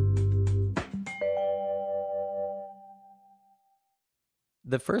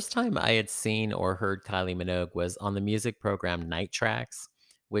 The first time I had seen or heard Kylie Minogue was on the music program Night Tracks,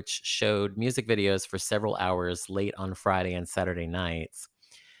 which showed music videos for several hours late on Friday and Saturday nights.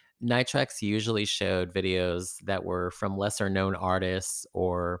 Night Tracks usually showed videos that were from lesser known artists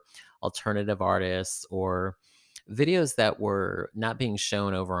or alternative artists or videos that were not being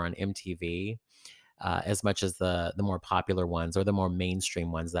shown over on MTV as much as the more popular ones or the more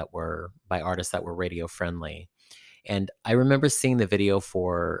mainstream ones that were by artists that were radio friendly. And I remember seeing the video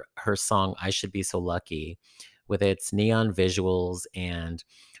for her song I Should Be So Lucky with its neon visuals and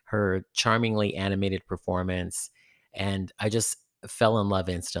her charmingly animated performance. And I just fell in love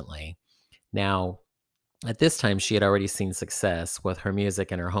instantly. Now, at this time, she had already seen success with her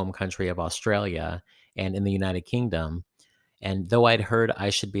music in her home country of Australia and in the United Kingdom. And though I'd heard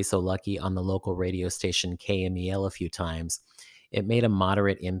I Should Be So Lucky on the local radio station KMEL a few times, it made a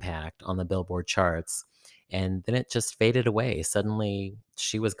moderate impact on the Billboard charts. And then it just faded away. Suddenly,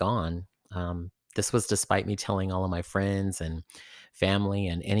 she was gone. This was despite me telling all of my friends and family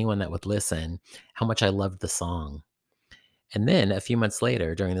and anyone that would listen how much I loved the song. And then a few months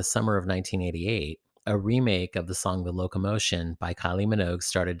later, during the summer of 1988, a remake of the song The Locomotion by Kylie Minogue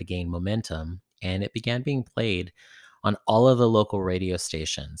started to gain momentum, and it began being played on all of the local radio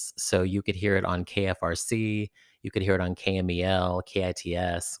stations. So you could hear it on KFRC, you could hear it on KMEL,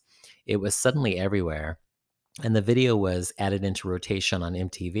 KITS. It was suddenly everywhere. And the video was added into rotation on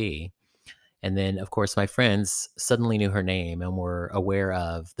MTV. And then, of course, my friends suddenly knew her name and were aware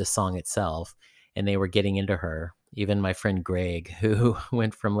of the song itself, and they were getting into her. Even my friend Greg, who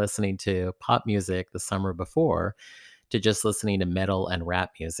went from listening to pop music the summer before to just listening to metal and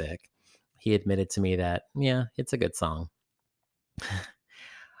rap music, he admitted to me that, yeah, it's a good song.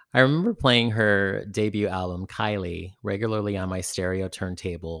 I remember playing her debut album, Kylie, regularly on my stereo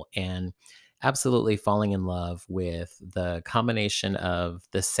turntable and absolutely falling in love with the combination of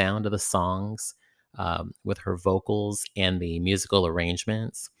the sound of the songs, with her vocals and the musical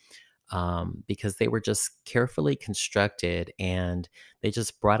arrangements, because they were just carefully constructed and they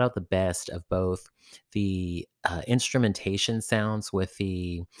just brought out the best of both the instrumentation sounds with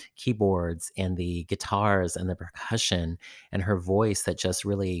the keyboards and the guitars and the percussion and her voice that just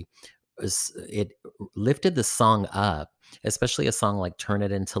really it lifted the song up, especially a song like Turn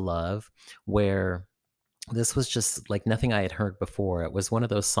It Into Love, where this was just like nothing I had heard before. It was one of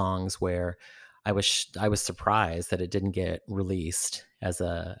those songs where I was surprised that it didn't get released as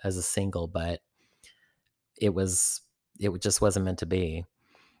a single, but it was just wasn't meant to be.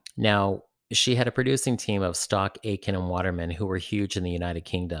 Now, she had a producing team of Stock, Aitken, and Waterman who were huge in the United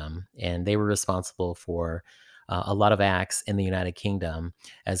Kingdom, and they were responsible for a lot of acts in the United Kingdom,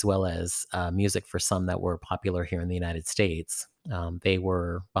 as well as music for some that were popular here in the United States. They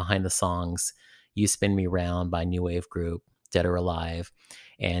were behind the songs You Spin Me Round by New Wave Group, Dead or Alive,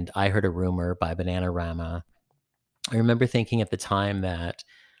 and I Heard a Rumor by Bananarama. I remember thinking at the time that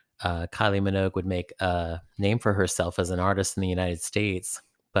Kylie Minogue would make a name for herself as an artist in the United States,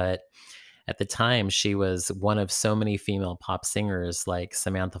 but at the time, she was one of so many female pop singers like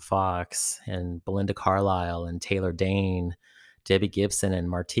Samantha Fox and Belinda Carlisle and Taylor Dane, Debbie Gibson and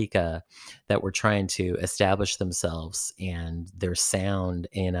Martika that were trying to establish themselves and their sound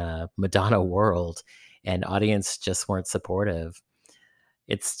in a Madonna world. and audience just weren't supportive.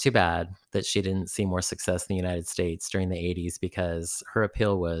 It's too bad that she didn't see more success in the United States during the 80s because her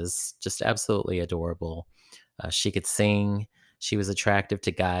appeal was just absolutely adorable. She could sing, she was attractive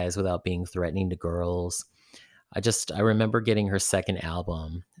to guys without being threatening to girls. I remember getting her second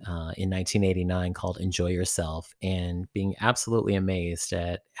album in 1989 called Enjoy Yourself and being absolutely amazed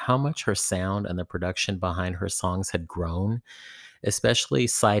at how much her sound and the production behind her songs had grown, especially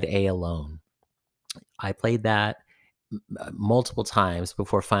side A alone. I played that multiple times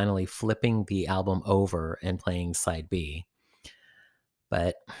before finally flipping the album over and playing side B.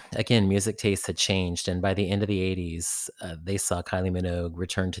 But again, music tastes had changed, and by the end of the 80s, they saw Kylie Minogue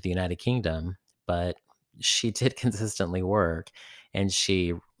return to the United Kingdom, but she did consistently work, and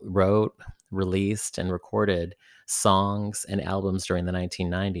she wrote, released, and recorded songs and albums during the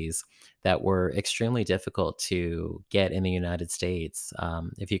 1990s that were extremely difficult to get in the United States.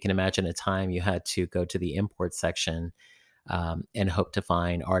 If you can imagine a time you had to go to the import section and hope to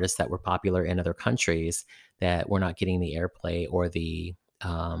find artists that were popular in other countries that were not getting the airplay or the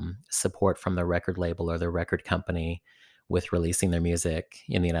support from the record label or the record company with releasing their music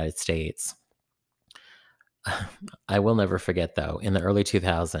in the United States. I will never forget, though, in the early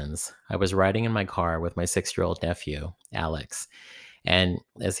 2000s, I was riding in my car with my 6-year-old nephew, Alex. And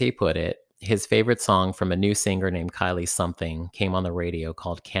as he put it, his favorite song from a new singer named Kylie Something came on the radio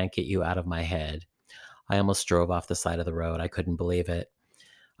called Can't Get You Out of My Head. I almost drove off the side of the road. I couldn't believe it.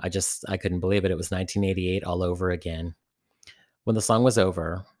 I couldn't believe it. It was 1988 all over again. When the song was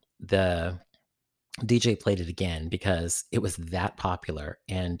over, the DJ played it again because it was that popular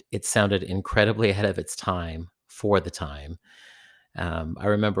and it sounded incredibly ahead of its time for the time. I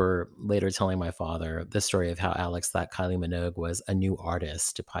remember later telling my father the story of how Alex thought Kylie Minogue was a new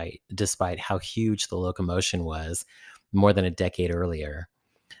artist, despite how huge the locomotion was more than a decade earlier.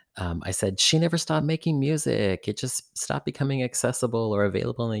 I said, she never stopped making music. It just stopped becoming accessible or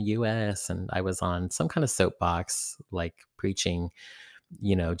available in the US. And I was on some kind of soapbox, like preaching,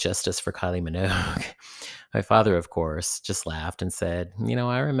 justice for Kylie Minogue. My father, of course, just laughed and said,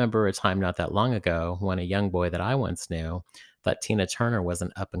 I remember a time not that long ago when a young boy that I once knew thought Tina Turner was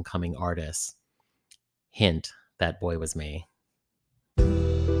an up and coming artist. Hint, that boy was me.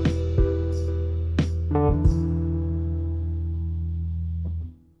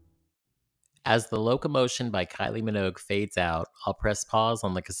 As the locomotion by Kylie Minogue fades out, I'll press pause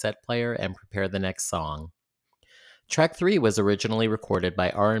on the cassette player and prepare the next song. Track 3 was originally recorded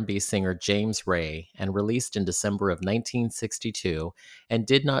by R&B singer James Ray and released in December of 1962 and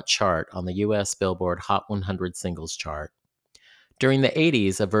did not chart on the US Billboard Hot 100 singles chart. During the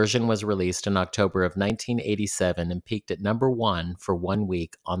 80s, a version was released in October of 1987 and peaked at number 1 for 1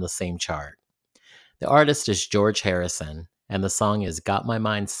 week on the same chart. The artist is George Harrison, and the song is Got My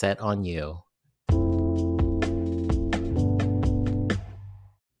Mind Set on You.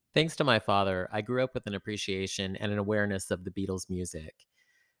 Thanks to my father, I grew up with an appreciation and an awareness of the Beatles' music.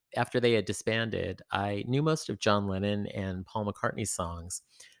 After they had disbanded, I knew most of John Lennon and Paul McCartney's songs,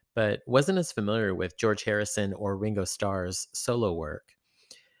 but wasn't as familiar with George Harrison or Ringo Starr's solo work.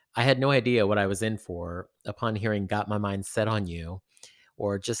 I had no idea what I was in for upon hearing Got My Mind Set on You,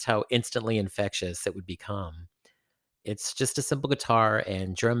 or just how instantly infectious it would become. It's just a simple guitar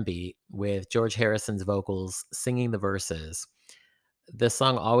and drum beat with George Harrison's vocals singing the verses. This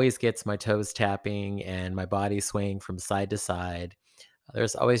song always gets my toes tapping and my body swaying from side to side.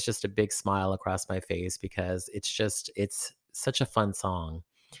 There's always just a big smile across my face because it's such a fun song.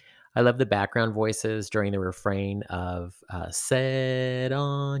 I love the background voices during the refrain of Set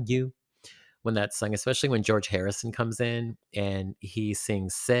on You when that's sung, especially when George Harrison comes in and he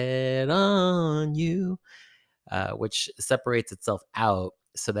sings Set on You, which separates itself out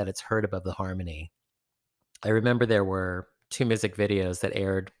so that it's heard above the harmony. I remember there were two music videos that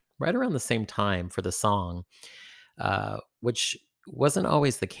aired right around the same time for the song, which wasn't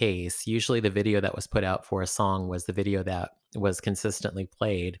always the case. Usually, the video that was put out for a song was the video that was consistently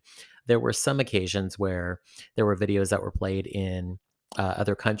played. There were some occasions where there were videos that were played in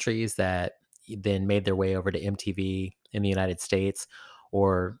other countries that then made their way over to MTV in the United States,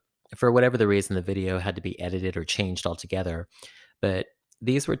 or for whatever the reason, the video had to be edited or changed altogether. But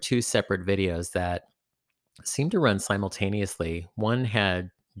these were two separate videos that seemed to run simultaneously. One had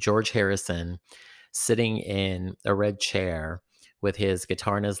George Harrison sitting in a red chair with his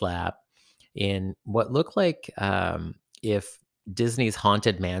guitar in his lap in what looked like if Disney's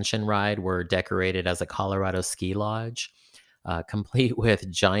Haunted Mansion ride were decorated as a Colorado ski lodge, complete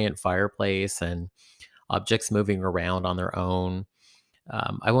with giant fireplace and objects moving around on their own.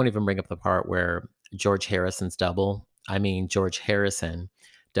 I won't even bring up the part where George Harrison's double, I mean George Harrison,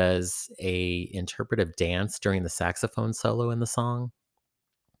 does a interpretive dance during the saxophone solo in the song.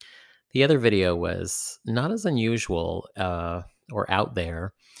 The other video was not as unusual or out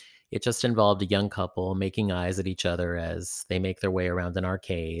there. It just involved a young couple making eyes at each other as they make their way around an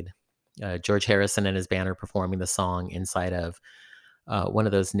arcade. George Harrison and his band are performing the song inside of one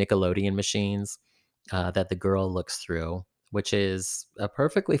of those Nickelodeon machines that the girl looks through, which is a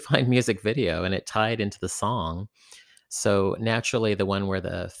perfectly fine music video, and it tied into the song. So naturally, the one where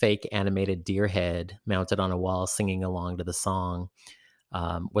the fake animated deer head mounted on a wall singing along to the song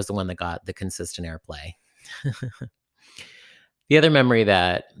was the one that got the consistent airplay. The other memory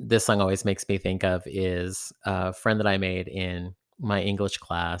that this song always makes me think of is a friend that I made in my English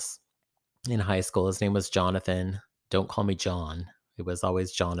class in high school. His name was Jonathan. Don't call me John. It was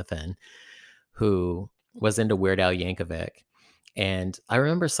always Jonathan, who was into Weird Al Yankovic. And I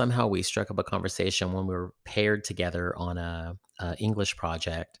remember somehow we struck up a conversation when we were paired together on a English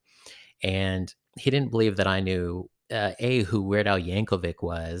project, and he didn't believe that I knew a who Weird Al Yankovic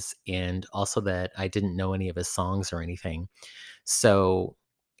was, and also that I didn't know any of his songs or anything. So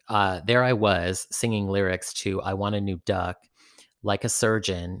there I was singing lyrics to "I Want a New Duck" like a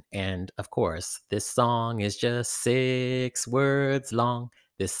surgeon. And of course, this song is just 6 words long.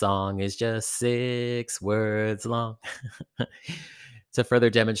 This song is just 6 words long. To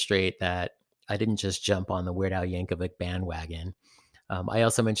further demonstrate that I didn't just jump on the Weird Al Yankovic bandwagon. I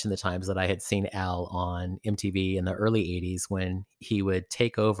also mentioned the times that I had seen Al on MTV in the early 80s when he would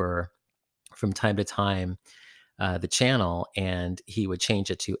take over from time to time the channel, and he would change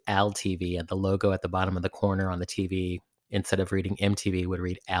it to Al TV, and the logo at the bottom of the corner on the TV, instead of reading MTV, would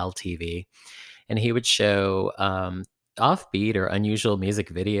read Al TV. And he would show offbeat or unusual music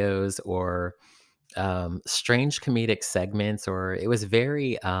videos or strange comedic segments, or it was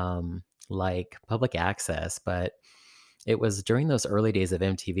very like public access, but it was during those early days of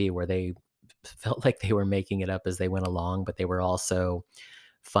MTV where they felt like they were making it up as they went along, but they were also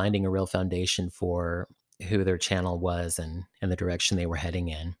finding a real foundation for who their channel was and the direction they were heading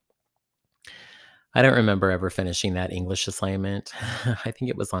in. I don't remember ever finishing that English assignment. I think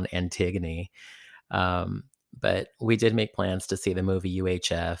it was on Antigone. Um, but we did make plans to see the movie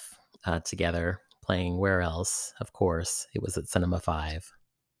UHF together, playing where else? Of course, it was at Cinema 5.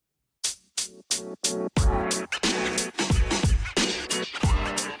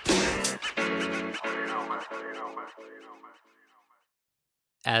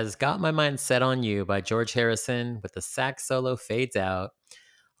 As Got My Mind Set on You by George Harrison with the sax solo fades out,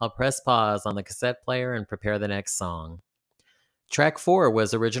 I'll press pause on the cassette player and prepare the next song. Track 4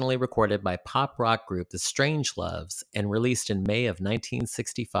 was originally recorded by pop rock group The Strangeloves and released in May of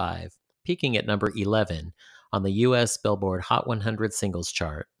 1965, peaking at number 11 on the US Billboard Hot 100 singles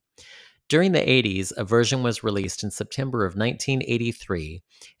chart. During the 80s, a version was released in September of 1983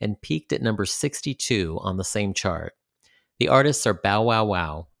 and peaked at number 62 on the same chart. The artists are Bow Wow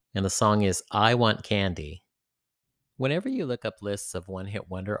Wow, and the song is I Want Candy. Whenever you look up lists of one hit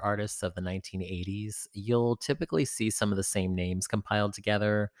wonder artists of the 1980s, you'll typically see some of the same names compiled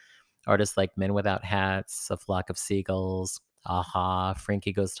together. Artists like Men Without Hats, A Flock of Seagulls, Aha,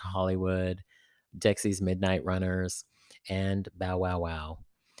 Frankie Goes to Hollywood, Dexy's Midnight Runners, and Bow Wow Wow.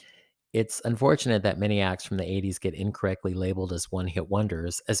 It's unfortunate that many acts from the 80s get incorrectly labeled as one hit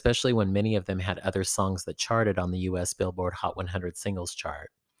wonders, especially when many of them had other songs that charted on the US Billboard Hot 100 singles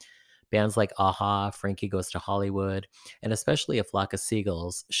chart. Bands like Aha, Frankie Goes to Hollywood, and especially A Flock of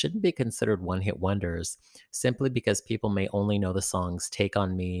Seagulls shouldn't be considered one hit wonders simply because people may only know the songs Take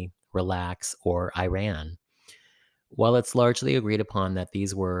on Me, Relax, or I Ran. While it's largely agreed upon that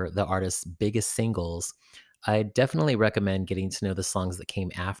these were the artist's biggest singles, I definitely recommend getting to know the songs that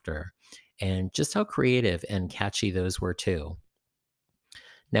came after and just how creative and catchy those were too.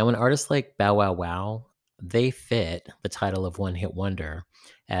 Now, an artist like Bow Wow Wow, they fit the title of one hit wonder,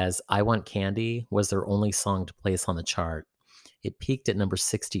 as I Want Candy was their only song to place on the chart. It peaked at number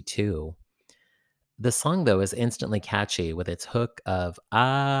 62. The song, though, is instantly catchy with its hook of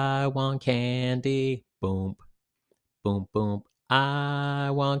I want candy, boom, boom, boom,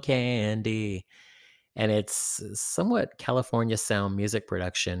 I want candy. And it's somewhat California sound music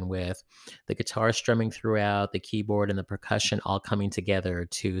production with the guitar strumming throughout, the keyboard and the percussion all coming together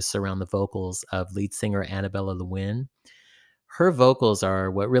to surround the vocals of lead singer Annabella Lewin. Her vocals are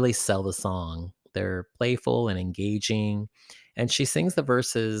what really sell the song. They're playful and engaging, and she sings the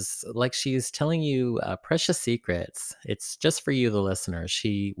verses like she's telling you precious secrets. It's just for you, the listener.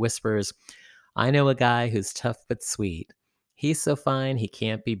 She whispers, I know a guy who's tough but sweet. He's so fine, he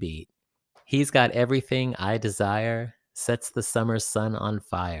can't be beat. He's got everything I desire, sets the summer sun on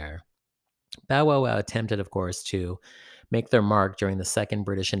fire. Bow Wow Wow attempted, of course, to make their mark during the second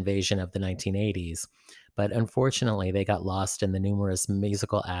British invasion of the 1980s. But unfortunately, they got lost in the numerous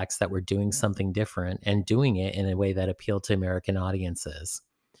musical acts that were doing something different and doing it in a way that appealed to American audiences.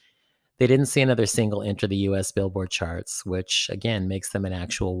 They didn't see another single enter the US Billboard charts, which again makes them an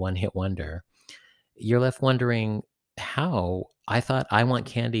actual one hit wonder. You're left wondering how. I thought I Want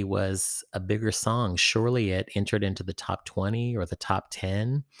Candy was a bigger song. Surely it entered into the top 20 or the top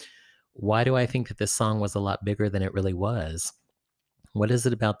 10. Why do I think that this song was a lot bigger than it really was? What is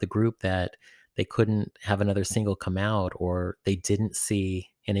it about the group that they couldn't have another single come out, or they didn't see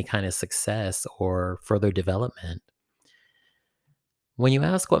any kind of success or further development? When you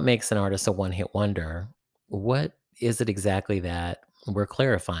ask what makes an artist a one hit wonder, what is it exactly that we're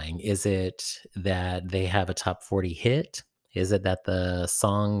clarifying? Is it that they have a top 40 hit? Is it that the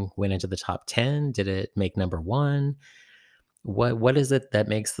song went into the top 10? Did it make number one? What is it that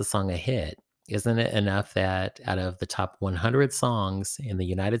makes the song a hit? Isn't it enough that out of the top 100 songs in the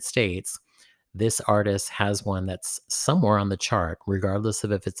United States, this artist has one that's somewhere on the chart, regardless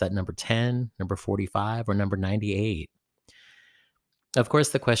of if it's at number 10, number 45, or number 98? Of course,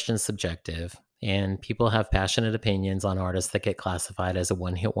 the question is subjective, and people have passionate opinions on artists that get classified as a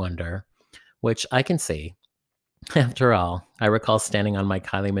one hit wonder, which I can see. After all, I recall standing on my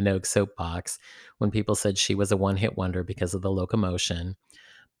Kylie Minogue soapbox when people said she was a one hit wonder because of the locomotion.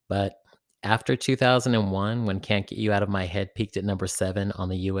 But after 2001, when Can't Get You Out of My Head peaked at number 7 on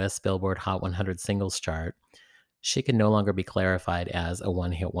the US Billboard Hot 100 singles chart, she could no longer be clarified as a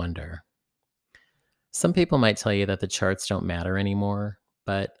one hit wonder. Some people might tell you that the charts don't matter anymore,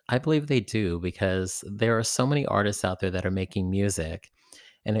 but I believe they do because there are so many artists out there that are making music,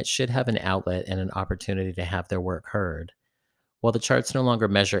 and it should have an outlet and an opportunity to have their work heard. While the charts no longer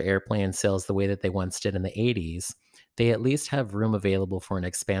measure airplay and sales the way that they once did in the 80s, they at least have room available for an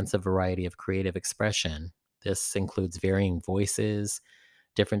expansive variety of creative expression. This includes varying voices,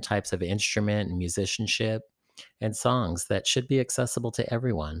 different types of instrument and musicianship, and songs that should be accessible to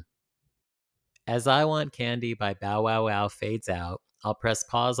everyone. As I Want Candy by Bow Wow Wow fades out, I'll press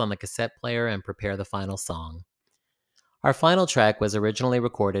pause on the cassette player and prepare the final song. Our final track was originally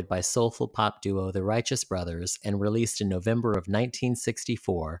recorded by soulful pop duo The Righteous Brothers and released in November of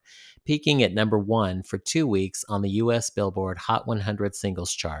 1964, peaking at number 1 for 2 weeks on the US Billboard Hot 100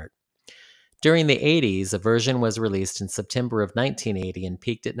 singles chart. During the 80s, a version was released in September of 1980 and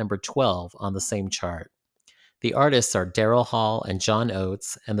peaked at number 12 on the same chart. The artists are Daryl Hall and John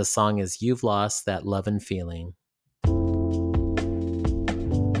Oates, and the song is You've Lost That Lovin' Feeling.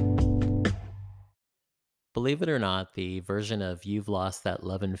 Believe it or not, the version of You've Lost That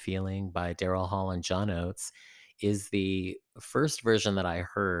Lovin' Feeling by Daryl Hall and John Oates is the first version that I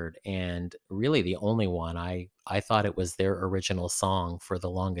heard, and really the only one. I thought it was their original song for the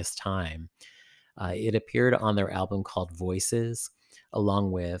longest time. It appeared on their album called Voices,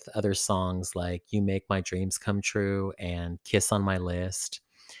 along with other songs like You Make My Dreams Come True and Kiss on My List.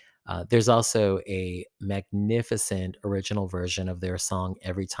 There's also a magnificent original version of their song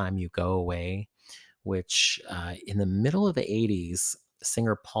Every Time You Go Away, which in the middle of the 80s,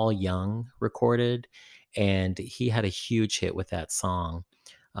 singer Paul Young recorded, and he had a huge hit with that song.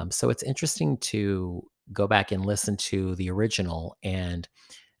 So it's interesting to go back and listen to the original and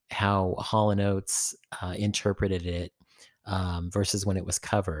how Hall and Oates interpreted it versus when it was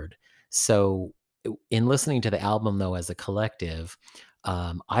covered. So, in listening to the album, though, as a collective,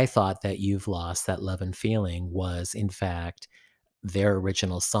 I thought that You've Lost That Love and Feeling was, in fact, their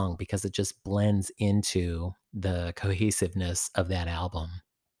original song because it just blends into the cohesiveness of that album.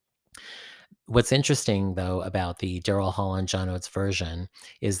 What's interesting, though, about the Daryl Hall and John Oates version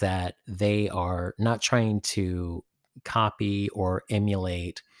is that they are not trying to copy or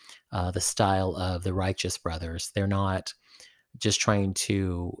emulate the style of the Righteous Brothers. They're not just trying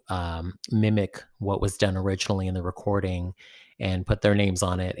to mimic what was done originally in the recording and put their names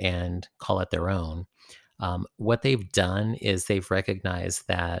on it and call it their own. What they've done is they've recognized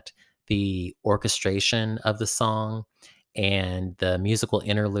that the orchestration of the song and the musical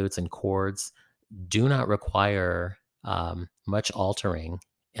interludes and chords do not require much altering.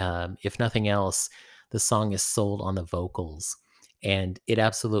 If nothing else, the song is sold on the vocals, and it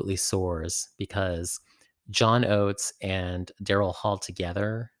absolutely soars because John Oates and Daryl Hall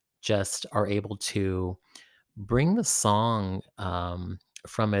together just are able to bring the song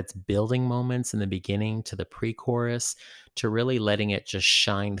from its building moments in the beginning to the pre chorus to really letting it just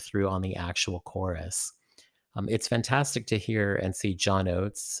shine through on the actual chorus. It's fantastic to hear and see John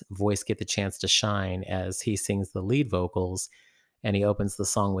Oates' voice get the chance to shine as he sings the lead vocals and he opens the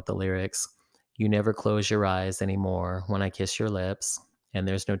song with the lyrics, You never close your eyes anymore when I kiss your lips, and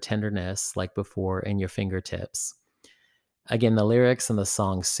there's no tenderness like before in your fingertips. Again, the lyrics and the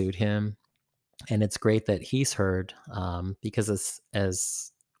song suit him, and it's great that he's heard, because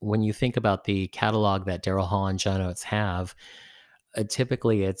as when you think about the catalog that Daryl Hall and John Oates have,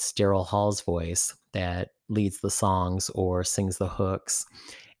 typically it's Daryl Hall's voice that leads the songs or sings the hooks,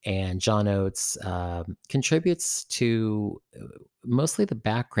 and John Oates contributes to mostly the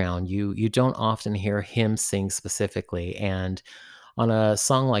background. You don't often hear him sing specifically, and on a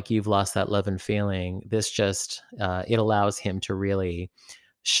song like "You've Lost That Love and Feeling," this just it allows him to really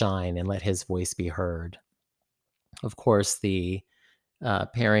shine and let his voice be heard. Of course, the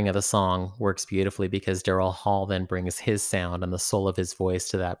pairing of the song works beautifully because Daryl Hall then brings his sound and the soul of his voice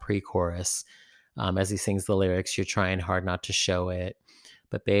to that pre-chorus. As he sings the lyrics, "You're trying hard not to show it,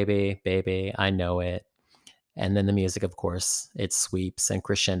 but baby, baby, I know it." And then the music, of course, it sweeps and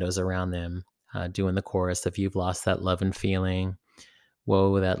crescendos around them, doing the chorus of "You've lost that love and feeling.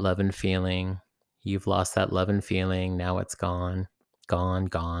 Whoa, that love and feeling. You've lost that love and feeling. Now it's gone, gone,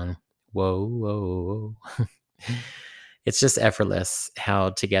 gone. Whoa, whoa, whoa." It's just effortless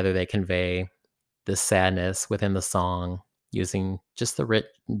how together they convey the sadness within the song using just the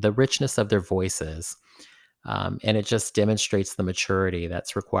richness of their voices. And it just demonstrates the maturity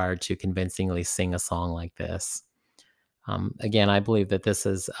that's required to convincingly sing a song like this. Again, I believe that this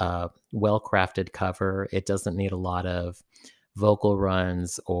is a well crafted cover. It doesn't need a lot of vocal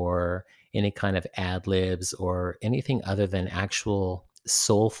runs or any kind of ad libs or anything other than actual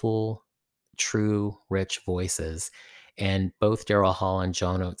soulful, true, rich voices. And both Daryl Hall and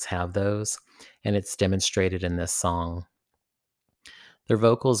John Oates have those, and it's demonstrated in this song. Their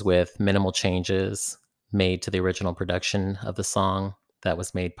vocals, with minimal changes made to the original production of the song that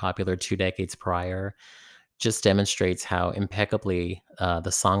was made popular 2 decades prior, just demonstrates how impeccably the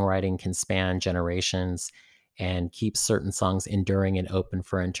songwriting can span generations and keep certain songs enduring and open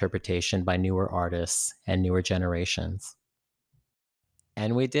for interpretation by newer artists and newer generations.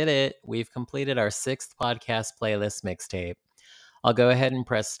 And we did it. We've completed our 6th podcast playlist mixtape. I'll go ahead and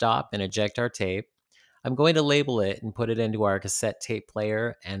press stop and eject our tape. I'm going to label it and put it into our cassette tape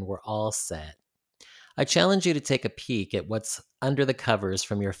player, and we're all set. I challenge you to take a peek at what's under the covers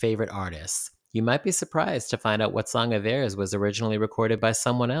from your favorite artists. You might be surprised to find out what song of theirs was originally recorded by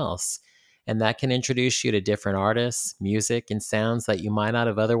someone else, and that can introduce you to different artists, music, and sounds that you might not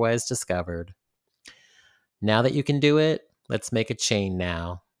have otherwise discovered. Now that you can do it, let's make a chain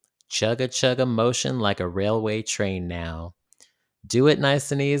now. Chugga chugga motion like a railway train now. Do it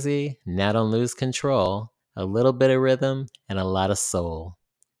nice and easy, now don't lose control. A little bit of rhythm and a lot of soul.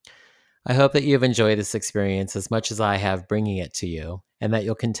 I hope that you've enjoyed this experience as much as I have bringing it to you, and that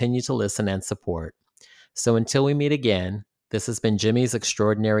you'll continue to listen and support. So until we meet again, this has been Jimmy's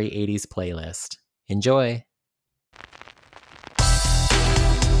Extraordinary 80s Playlist. Enjoy!